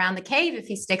crawling around the cave, if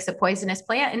he sticks a poisonous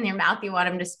plant in your mouth, you want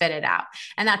him to spit it out.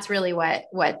 And that's really what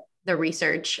the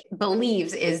research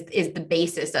believes is the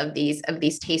basis of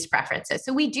these taste preferences.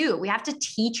 So we have to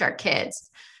teach our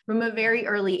kids from a very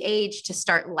early age to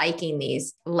start liking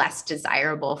these less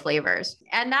desirable flavors.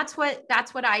 And that's what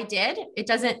I did.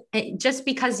 Just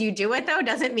because you do it though,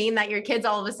 doesn't mean that your kid's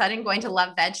all of a sudden going to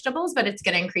love vegetables, but it's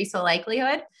going to increase the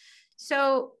likelihood.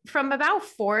 So from about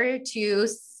 4 to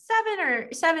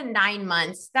 9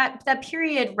 months, that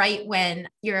period right when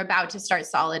you're about to start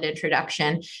solid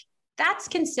introduction, that's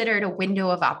considered a window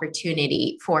of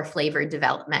opportunity for flavor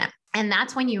development. And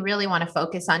that's when you really want to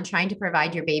focus on trying to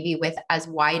provide your baby with as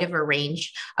wide of a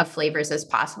range of flavors as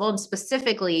possible, and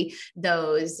specifically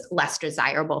those less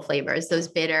desirable flavors, those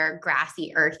bitter,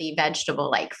 grassy, earthy,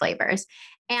 vegetable-like flavors.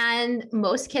 And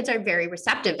most kids are very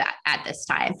receptive at this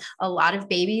time. A lot of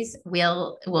babies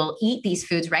will eat these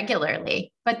foods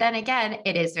regularly. But then again,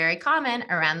 it is very common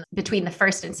around between the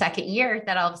first and second year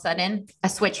that all of a sudden a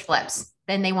switch flips.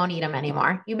 then they won't eat them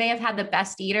anymore. You may have had the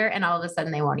best eater and all of a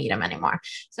sudden they won't eat them anymore.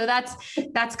 So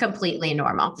that's completely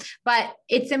normal, but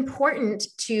it's important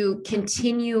to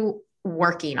continue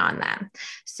working on them.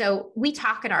 So we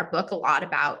talk in our book a lot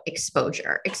about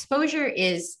exposure. Exposure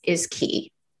is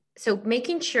key. So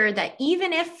making sure that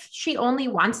even if she only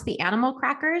wants the animal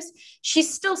crackers,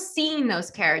 she's still seeing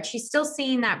those carrots. She's still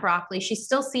seeing that broccoli. She's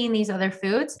still seeing these other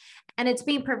foods, and it's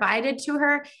being provided to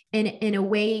her in a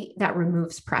way that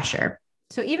removes pressure.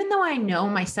 So even though I know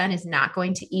my son is not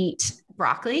going to eat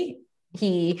broccoli,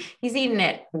 he's eaten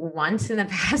it once in the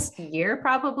past year,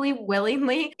 probably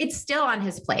willingly, it's still on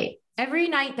his plate. Every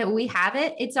night that we have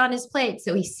it, it's on his plate.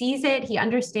 So he sees it. He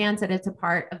understands that it's a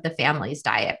part of the family's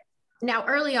diet. Now,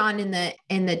 early on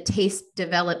in the taste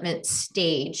development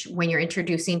stage, when you're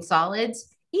introducing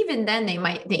solids, even then they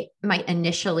might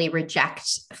initially reject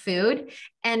food,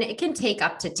 and it can take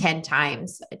up to 10,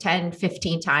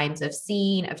 15 times of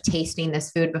seeing, of tasting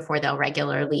this food before they'll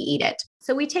regularly eat it.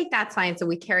 So we take that science and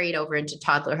we carry it over into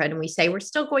toddlerhood, and we say, we're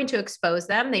still going to expose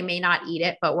them. They may not eat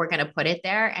it, but we're going to put it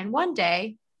there. And one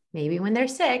day, maybe when they're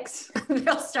 6,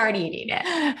 they'll start eating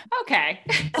it. Okay.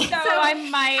 So I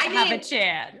might have a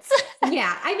chance.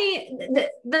 Yeah. I mean,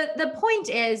 the point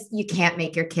is you can't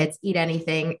make your kids eat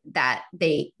anything that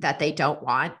they don't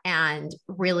want. And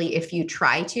really, if you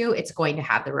try to, it's going to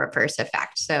have the reverse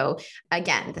effect. So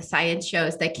again, the science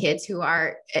shows that kids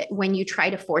when you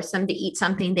try to force them to eat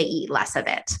something, they eat less of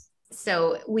it.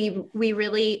 So we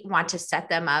really want to set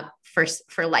them up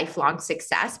for lifelong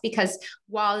success, because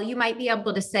while you might be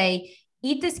able to say,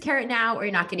 eat this carrot now, or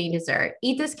you're not getting dessert,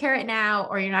 eat this carrot now,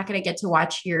 or you're not going to get to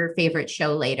watch your favorite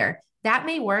show later. That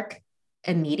may work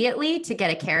immediately to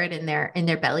get a carrot in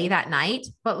their belly that night,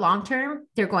 but long-term,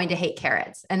 they're going to hate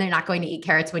carrots, and they're not going to eat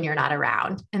carrots when you're not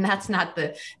around. And that's not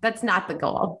the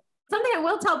goal. Something I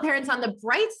will tell parents on the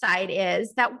bright side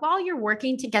is that while you're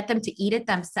working to get them to eat it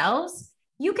themselves,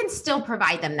 you can still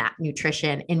provide them that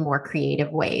nutrition in more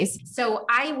creative ways. So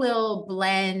I will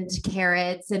blend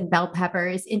carrots and bell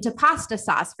peppers into pasta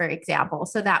sauce, for example,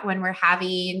 so that when we're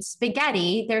having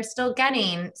spaghetti, they're still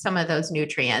getting some of those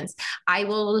nutrients. I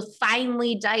will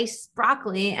finely dice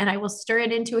broccoli and I will stir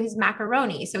it into his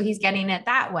macaroni, so he's getting it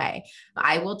that way.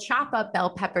 I will chop up bell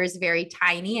peppers very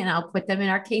tiny and I'll put them in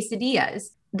our quesadillas.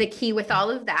 The key with all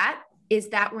of that is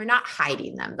that we're not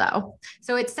hiding them, though.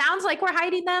 So it sounds like we're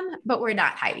hiding them, but we're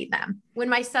not hiding them. When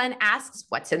my son asks,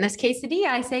 what's in this quesadilla?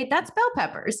 I say, that's bell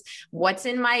peppers. What's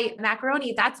in my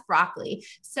macaroni? That's broccoli.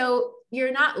 So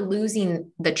you're not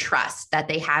losing the trust that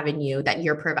they have in you, that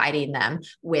you're providing them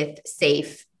with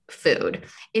safe food.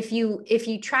 If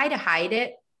you try to hide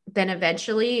it, then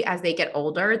eventually, as they get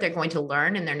older, they're going to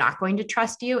learn and they're not going to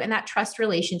trust you. And that trust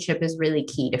relationship is really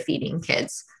key to feeding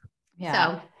kids. Yeah.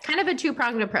 So kind of a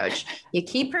two-pronged approach. You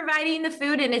keep providing the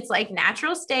food in its like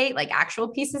natural state, like actual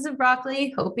pieces of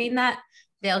broccoli, hoping that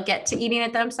they'll get to eating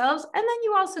it themselves. And then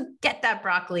you also get that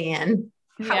broccoli in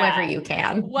however you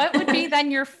can. What would be then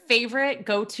your favorite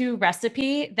go-to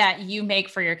recipe that you make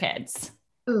for your kids?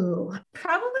 Ooh,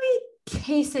 probably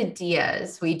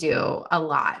quesadillas. We do a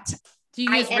lot. Do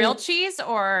you use real cheese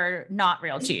or not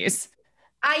real cheese?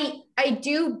 I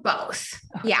do both.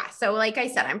 Yeah. So like I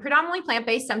said, I'm predominantly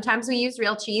plant-based. Sometimes we use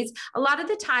real cheese. A lot of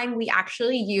the time we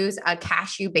actually use a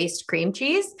cashew-based cream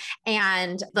cheese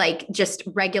and like just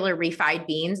regular refried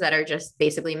beans that are just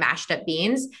basically mashed up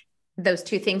beans. Those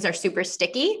two things are super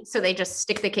sticky. So they just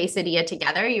stick the quesadilla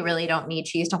together. You really don't need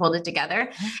cheese to hold it together.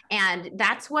 And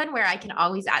that's one where I can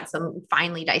always add some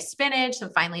finely diced spinach,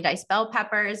 some finely diced bell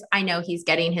peppers. I know he's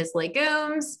getting his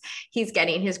legumes, he's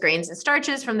getting his grains and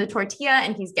starches from the tortilla,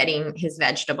 and he's getting his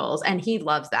vegetables, and he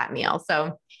loves that meal.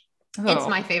 So it's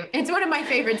my favorite. It's one of my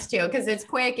favorites too, because it's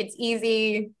quick, it's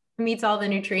easy, meets all the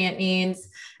nutrient needs.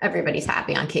 Everybody's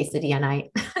happy on quesadilla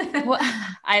night. Well,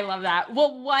 I love that.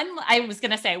 Well, one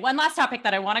last topic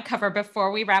that I want to cover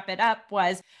before we wrap it up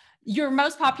was your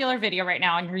most popular video right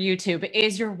now on your YouTube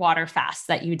is your water fast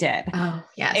that you did. Oh,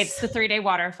 yes. It's the 3-day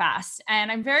water fast.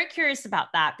 And I'm very curious about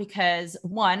that because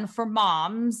one, for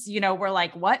moms, we're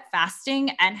like, what,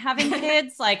 fasting and having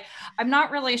kids? Like, I'm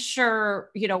not really sure,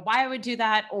 why I would do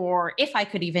that or if I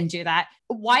could even do that.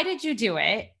 Why did you do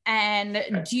it?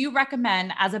 And do you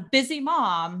recommend as a busy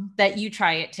mom that you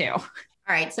try it too?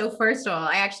 All right. So first of all,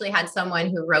 I actually had someone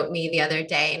who wrote me the other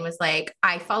day and was like,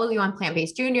 I follow you on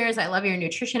Plant-Based Juniors. I love your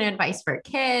nutrition advice for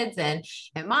kids and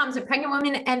moms and pregnant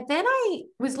women. And then I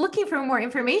was looking for more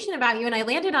information about you and I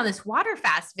landed on this water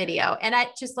fast video, and I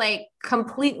just like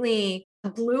completely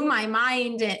blew my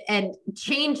mind and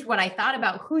changed what I thought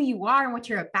about who you are and what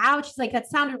you're about. She's like, that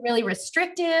sounded really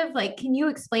restrictive. Like, can you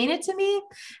explain it to me?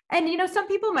 And, some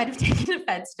people might have taken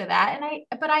offense to that.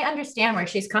 But I understand where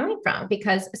she's coming from,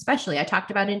 because especially I talked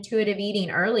about intuitive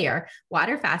eating earlier.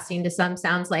 Water fasting to some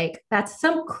sounds like that's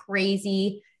some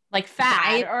crazy like fad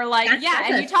diet, or like,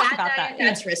 and you talk about that.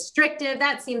 That's restrictive.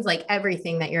 That seems like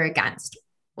everything that you're against.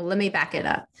 Well, let me back it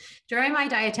up. During my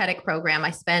dietetic program,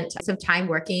 I spent some time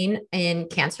working in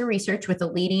cancer research with a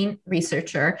leading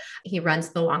researcher. He runs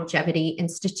the Longevity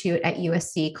Institute at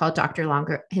USC called Dr.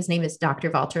 Longo. His name is Dr.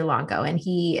 Valter Longo, and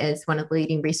he is one of the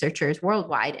leading researchers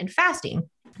worldwide in fasting.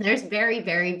 There's very,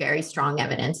 very, very strong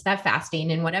evidence that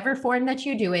fasting, in whatever form that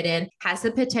you do it in, has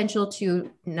the potential to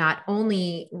not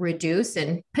only reduce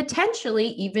and potentially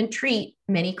even treat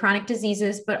many chronic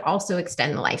diseases, but also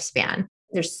extend the lifespan.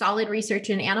 There's solid research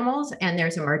in animals and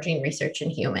there's emerging research in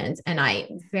humans. And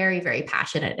I'm very, very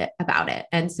passionate about it.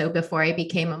 And so before I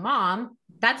became a mom,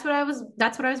 that's what I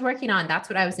was working on. That's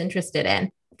what I was interested in.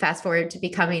 Fast forward to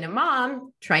becoming a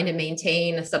mom, trying to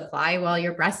maintain a supply while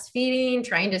you're breastfeeding,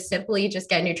 trying to simply just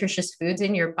get nutritious foods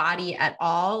in your body at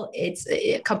all. It's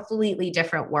a completely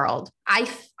different world.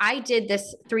 I did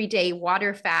this 3-day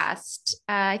water fast.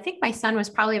 I think my son was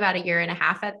probably about 1.5 years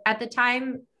at the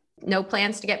time. No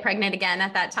plans to get pregnant again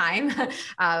at that time,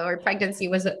 or pregnancy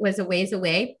was a ways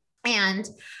away. And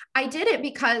I did it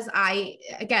because I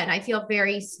feel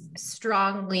very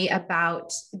strongly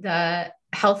about the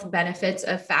health benefits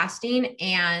of fasting.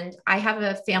 And I have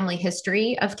a family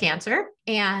history of cancer,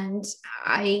 and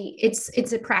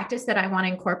it's a practice that I want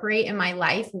to incorporate in my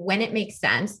life when it makes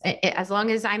sense. As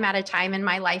long as I'm at a time in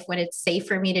my life when it's safe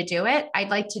for me to do it, I'd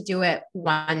like to do it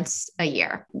once a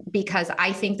year, because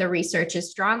I think the research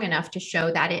is strong enough to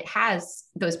show that it has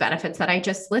those benefits that I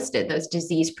just listed, those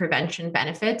disease prevention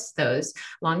benefits, those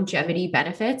longevity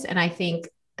benefits. And I think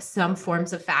some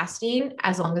forms of fasting,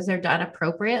 as long as they're done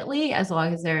appropriately, as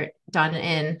long as they're done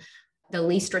in the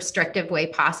least restrictive way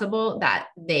possible, that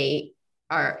they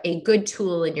are a good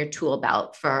tool in your tool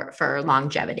belt for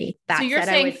longevity. So you're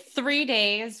saying 3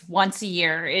 days once a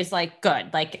year is like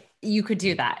good, like you could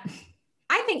do that.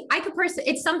 I think I could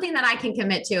it's something that I can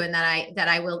commit to and that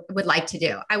I would like to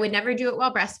do. I would never do it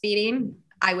while breastfeeding.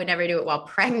 I would never do it while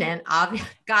pregnant. God,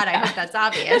 I hope that's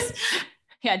obvious.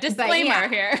 Yeah. Disclaimer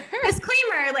here.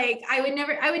 Disclaimer. Like I would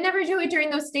never do it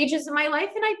during those stages of my life.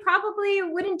 And I probably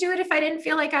wouldn't do it if I didn't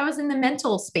feel like I was in the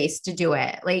mental space to do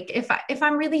it. Like if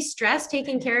I'm really stressed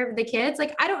taking care of the kids,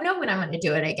 like, I don't know when I'm going to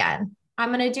do it again.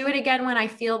 I'm going to do it again when I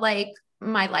feel like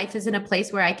my life is in a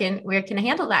place where I can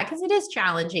handle that. Cause it is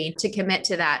challenging to commit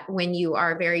to that when you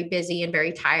are very busy and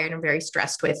very tired and very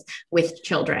stressed with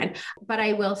children. But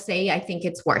I will say, I think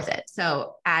it's worth it.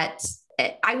 So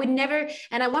I would never,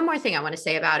 and one more thing I want to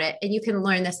say about it, and you can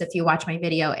learn this if you watch my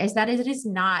video, is that it is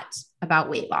not about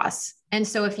weight loss. And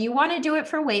so if you want to do it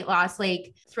for weight loss,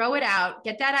 like throw it out,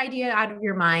 get that idea out of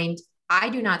your mind. I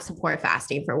do not support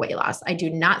fasting for weight loss. I do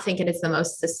not think it is the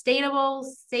most sustainable,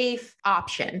 safe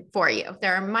option for you.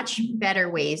 There are much better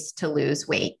ways to lose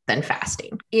weight than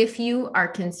fasting. If you are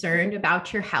concerned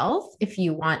about your health, if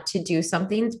you want to do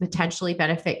something to potentially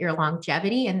benefit your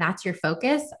longevity, and that's your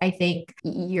focus, I think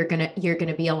you're going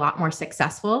to be a lot more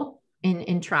successful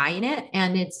in trying it.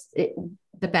 And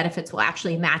the benefits will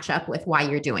actually match up with why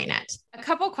you're doing it. A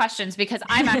couple questions, because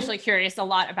I'm actually curious a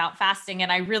lot about fasting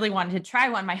and I really wanted to try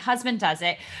one. My husband does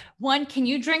it. One, can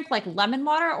you drink like lemon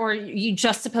water, or are you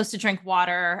just supposed to drink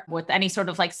water with any sort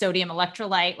of like sodium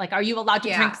electrolyte? Like, are you allowed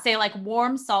to drink, say, like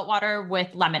warm salt water with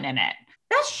lemon in it?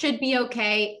 That should be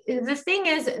okay. The thing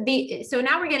is, so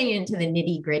now we're getting into the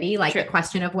nitty gritty, like the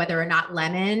question of whether or not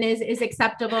lemon is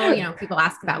acceptable. People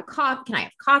ask about coffee. Can I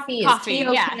have coffee? Is tea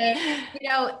okay?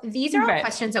 Yeah. These are all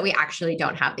questions that we actually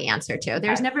don't have the answer to.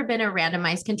 There's never been a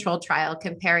randomized controlled trial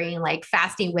comparing like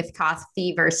fasting with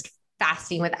coffee versus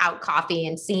fasting without coffee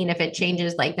and seeing if it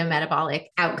changes like the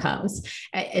metabolic outcomes.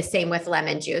 Same with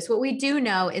lemon juice. What we do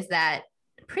know is that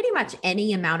pretty much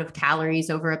any amount of calories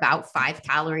over about 5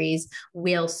 calories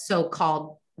will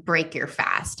so-called break your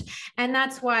fast. And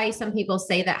that's why some people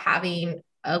say that having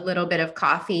a little bit of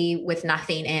coffee with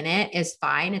nothing in it is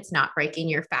fine. It's not breaking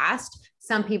your fast.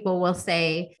 Some people will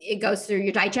say it goes through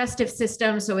your digestive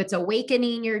system. So it's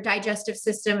awakening your digestive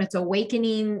system. It's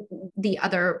awakening the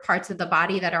other parts of the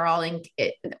body that are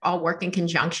all work in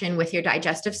conjunction with your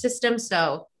digestive system.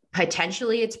 So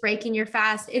potentially it's breaking your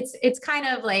fast. It's kind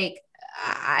of like,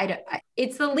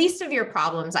 it's the least of your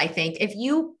problems. I think if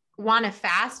you want to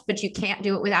fast, but you can't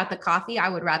do it without the coffee, I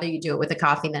would rather you do it with the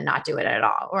coffee than not do it at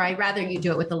all. Or I'd rather you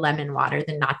do it with the lemon water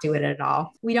than not do it at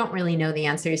all. We don't really know the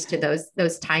answers to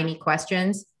those tiny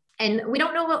questions. And we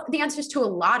don't know the answers to a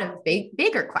lot of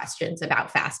bigger questions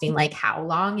about fasting, like how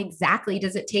long exactly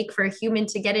does it take for a human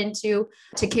to get into,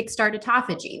 to kickstart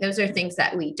autophagy? Those are things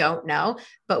that we don't know,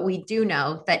 but we do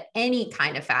know that any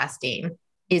kind of fasting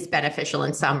is beneficial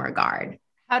in some regard.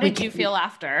 How did you feel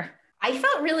after? I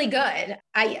felt really good.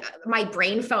 My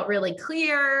brain felt really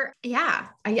clear. Yeah.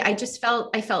 I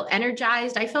felt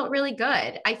energized. I felt really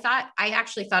good. I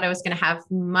actually thought I was going to have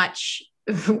much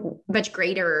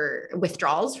greater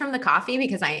withdrawals from the coffee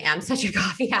because I am such a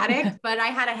coffee addict, but I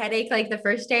had a headache like the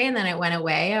first day and then it went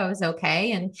away. I was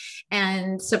okay.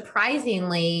 And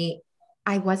surprisingly,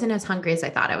 I wasn't as hungry as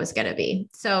I thought I was going to be.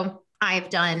 So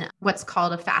I've done what's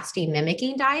called a fasting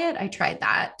mimicking diet. I tried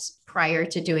that prior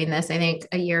to doing this, I think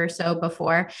a year or so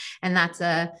before. And that's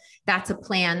a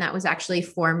plan that was actually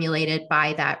formulated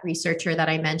by that researcher that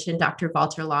I mentioned, Dr.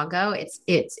 Walter Longo.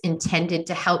 It's intended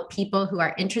to help people who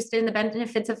are interested in the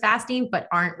benefits of fasting, but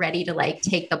aren't ready to like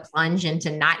take the plunge into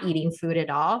not eating food at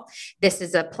all. This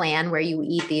is a plan where you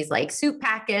eat these like soup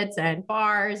packets and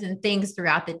bars and things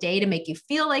throughout the day to make you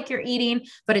feel like you're eating,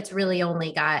 but it's really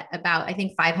only got about, I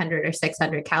think 500 or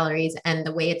 600 calories. And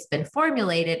the way it's been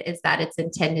formulated is that it's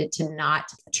intended to not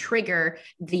trigger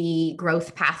the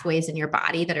growth pathways in your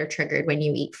body that are triggered when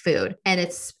you eat food.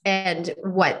 And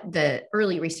what the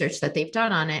early research that they've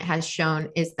done on it has shown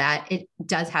is that it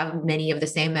does have many of the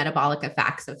same metabolic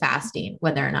effects of fasting.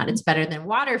 Whether or not it's better than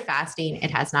water fasting,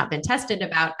 it has not been tested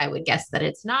about. I would guess that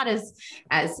it's not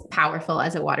as powerful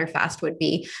as a water fast would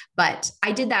be, but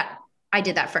I did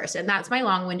that first. And that's my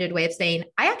long-winded way of saying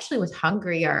I actually was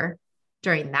hungrier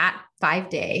during that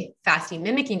 5-day fasting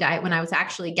mimicking diet when I was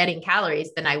actually getting calories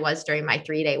than I was during my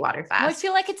 3-day water fast. I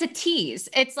feel like it's a tease.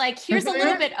 It's like, here's a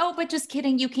little bit. Oh, but just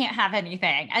kidding. You can't have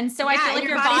anything. And so I feel like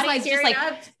your body's just like,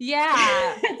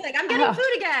 yeah, it's like, I'm getting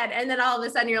food again. And then all of a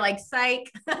sudden you're like,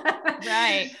 psych.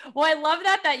 Right. Well, I love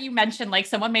that you mentioned, like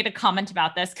someone made a comment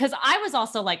about this. Cause I was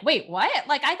also like, wait, what?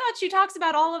 Like, I thought she talks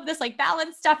about all of this, like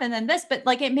balance stuff and then this, but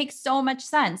like, it makes so much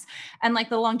sense. And like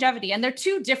the longevity, and they're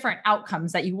two different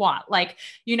outcomes that you want. Like,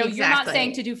 you know, You're not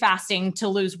saying to do fasting to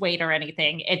lose weight or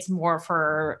anything. It's more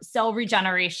for cell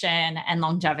regeneration and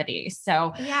longevity.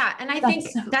 So yeah. And I think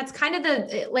that's kind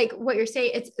of like what you're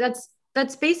saying.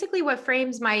 That's basically what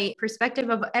frames my perspective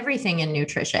of everything in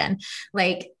nutrition.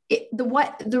 Like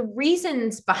the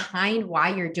reasons behind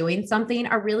why you're doing something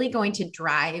are really going to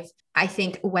drive, I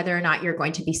think, whether or not you're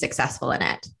going to be successful in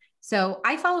it. So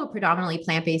I follow a predominantly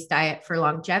plant-based diet for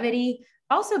longevity,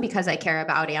 also because I care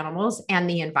about animals and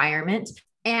the environment,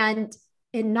 and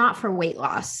not for weight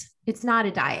loss. It's not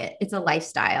a diet, it's a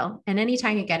lifestyle. And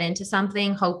anytime you get into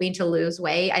something hoping to lose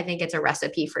weight, I think it's a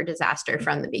recipe for disaster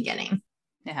from the beginning.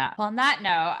 Yeah. Well, on that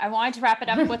note, I wanted to wrap it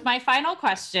up with my final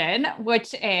question,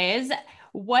 which is,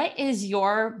 what is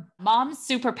your mom's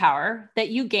superpower that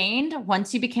you gained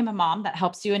once you became a mom that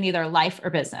helps you in either life or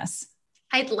business?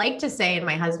 I'd like to say, and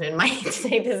my husband might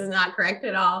say this is not correct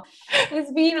at all,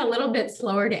 is being a little bit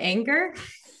slower to anger.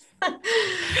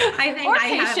 I think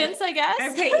patience, I guess.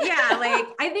 Okay, yeah, like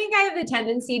I think I have the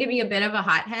tendency to be a bit of a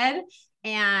hothead,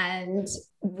 and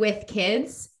with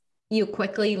kids, you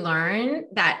quickly learn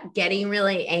that getting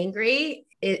really angry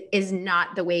is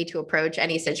not the way to approach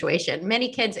any situation. Many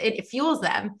kids, it fuels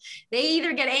them. They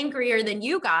either get angrier than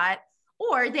you got,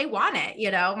 or they want it. You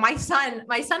know, my son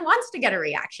wants to get a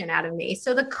reaction out of me.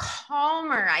 So the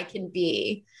calmer I can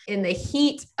be in the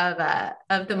heat of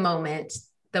the moment,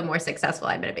 the more successful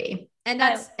I'm going to be. And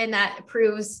that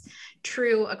proves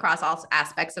true across all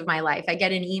aspects of my life. I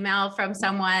get an email from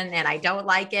someone and I don't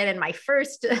like it. And my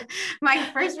first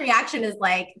reaction is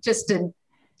like, just to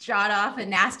jot off a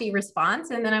nasty response.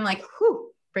 And then I'm like,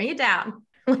 whew, bring it down.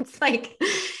 It's like,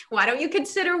 why don't you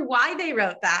consider why they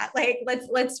wrote that? Like,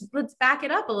 let's back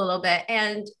it up a little bit.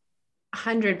 And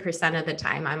 100% of the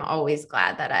time, I'm always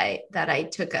glad that I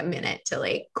took a minute to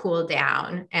like cool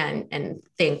down and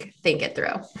think it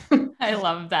through. I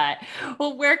love that.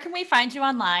 Well, where can we find you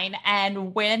online,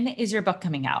 and when is your book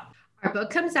coming out? Our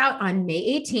book comes out on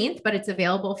May 18th, but it's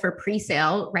available for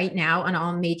pre-sale right now on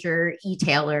all major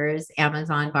e-tailers,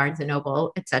 Amazon, Barnes and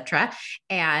Noble, etc.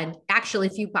 And actually,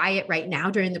 if you buy it right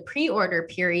now during the pre-order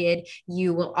period,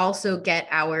 you will also get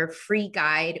our free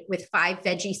guide with 5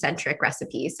 veggie-centric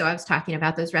recipes. So I was talking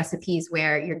about those recipes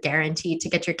where you're guaranteed to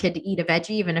get your kid to eat a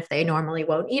veggie, even if they normally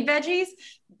won't eat veggies.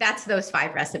 That's those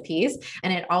 5 recipes.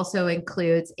 And it also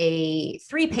includes 3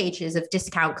 pages of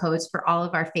discount codes for all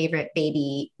of our favorite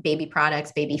baby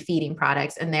products, baby feeding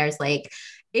products. And there's like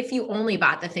if you only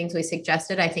bought the things we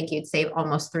suggested, I think you'd save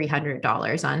almost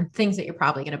 $300 on things that you're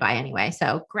probably going to buy anyway.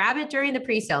 So grab it during the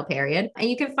pre-sale period. And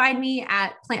you can find me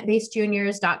at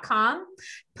plantbasedjuniors.com,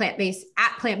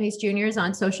 Plant-Based Juniors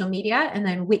on social media, and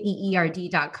then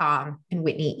WhitneyERD.com and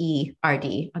Whitney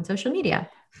ERD on social media.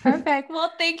 Perfect.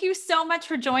 Well, thank you so much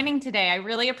for joining today. I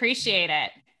really appreciate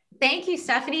it. Thank you,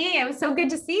 Stephanie. It was so good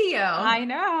to see you. I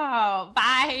know.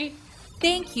 Bye.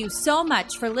 Thank you so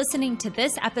much for listening to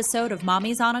this episode of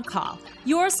Mommy's on a Call.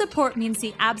 Your support means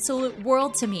the absolute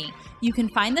world to me. You can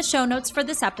find the show notes for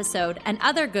this episode and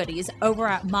other goodies over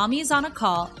at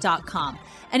mommysonacall.com.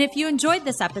 And if you enjoyed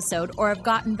this episode or have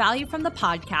gotten value from the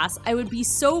podcast, I would be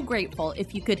so grateful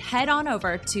if you could head on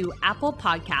over to Apple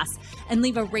Podcasts and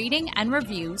leave a rating and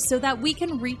review so that we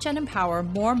can reach and empower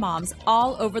more moms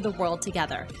all over the world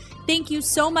together. Thank you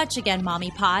so much again,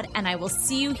 Mommy Pod, and I will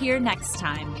see you here next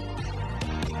time.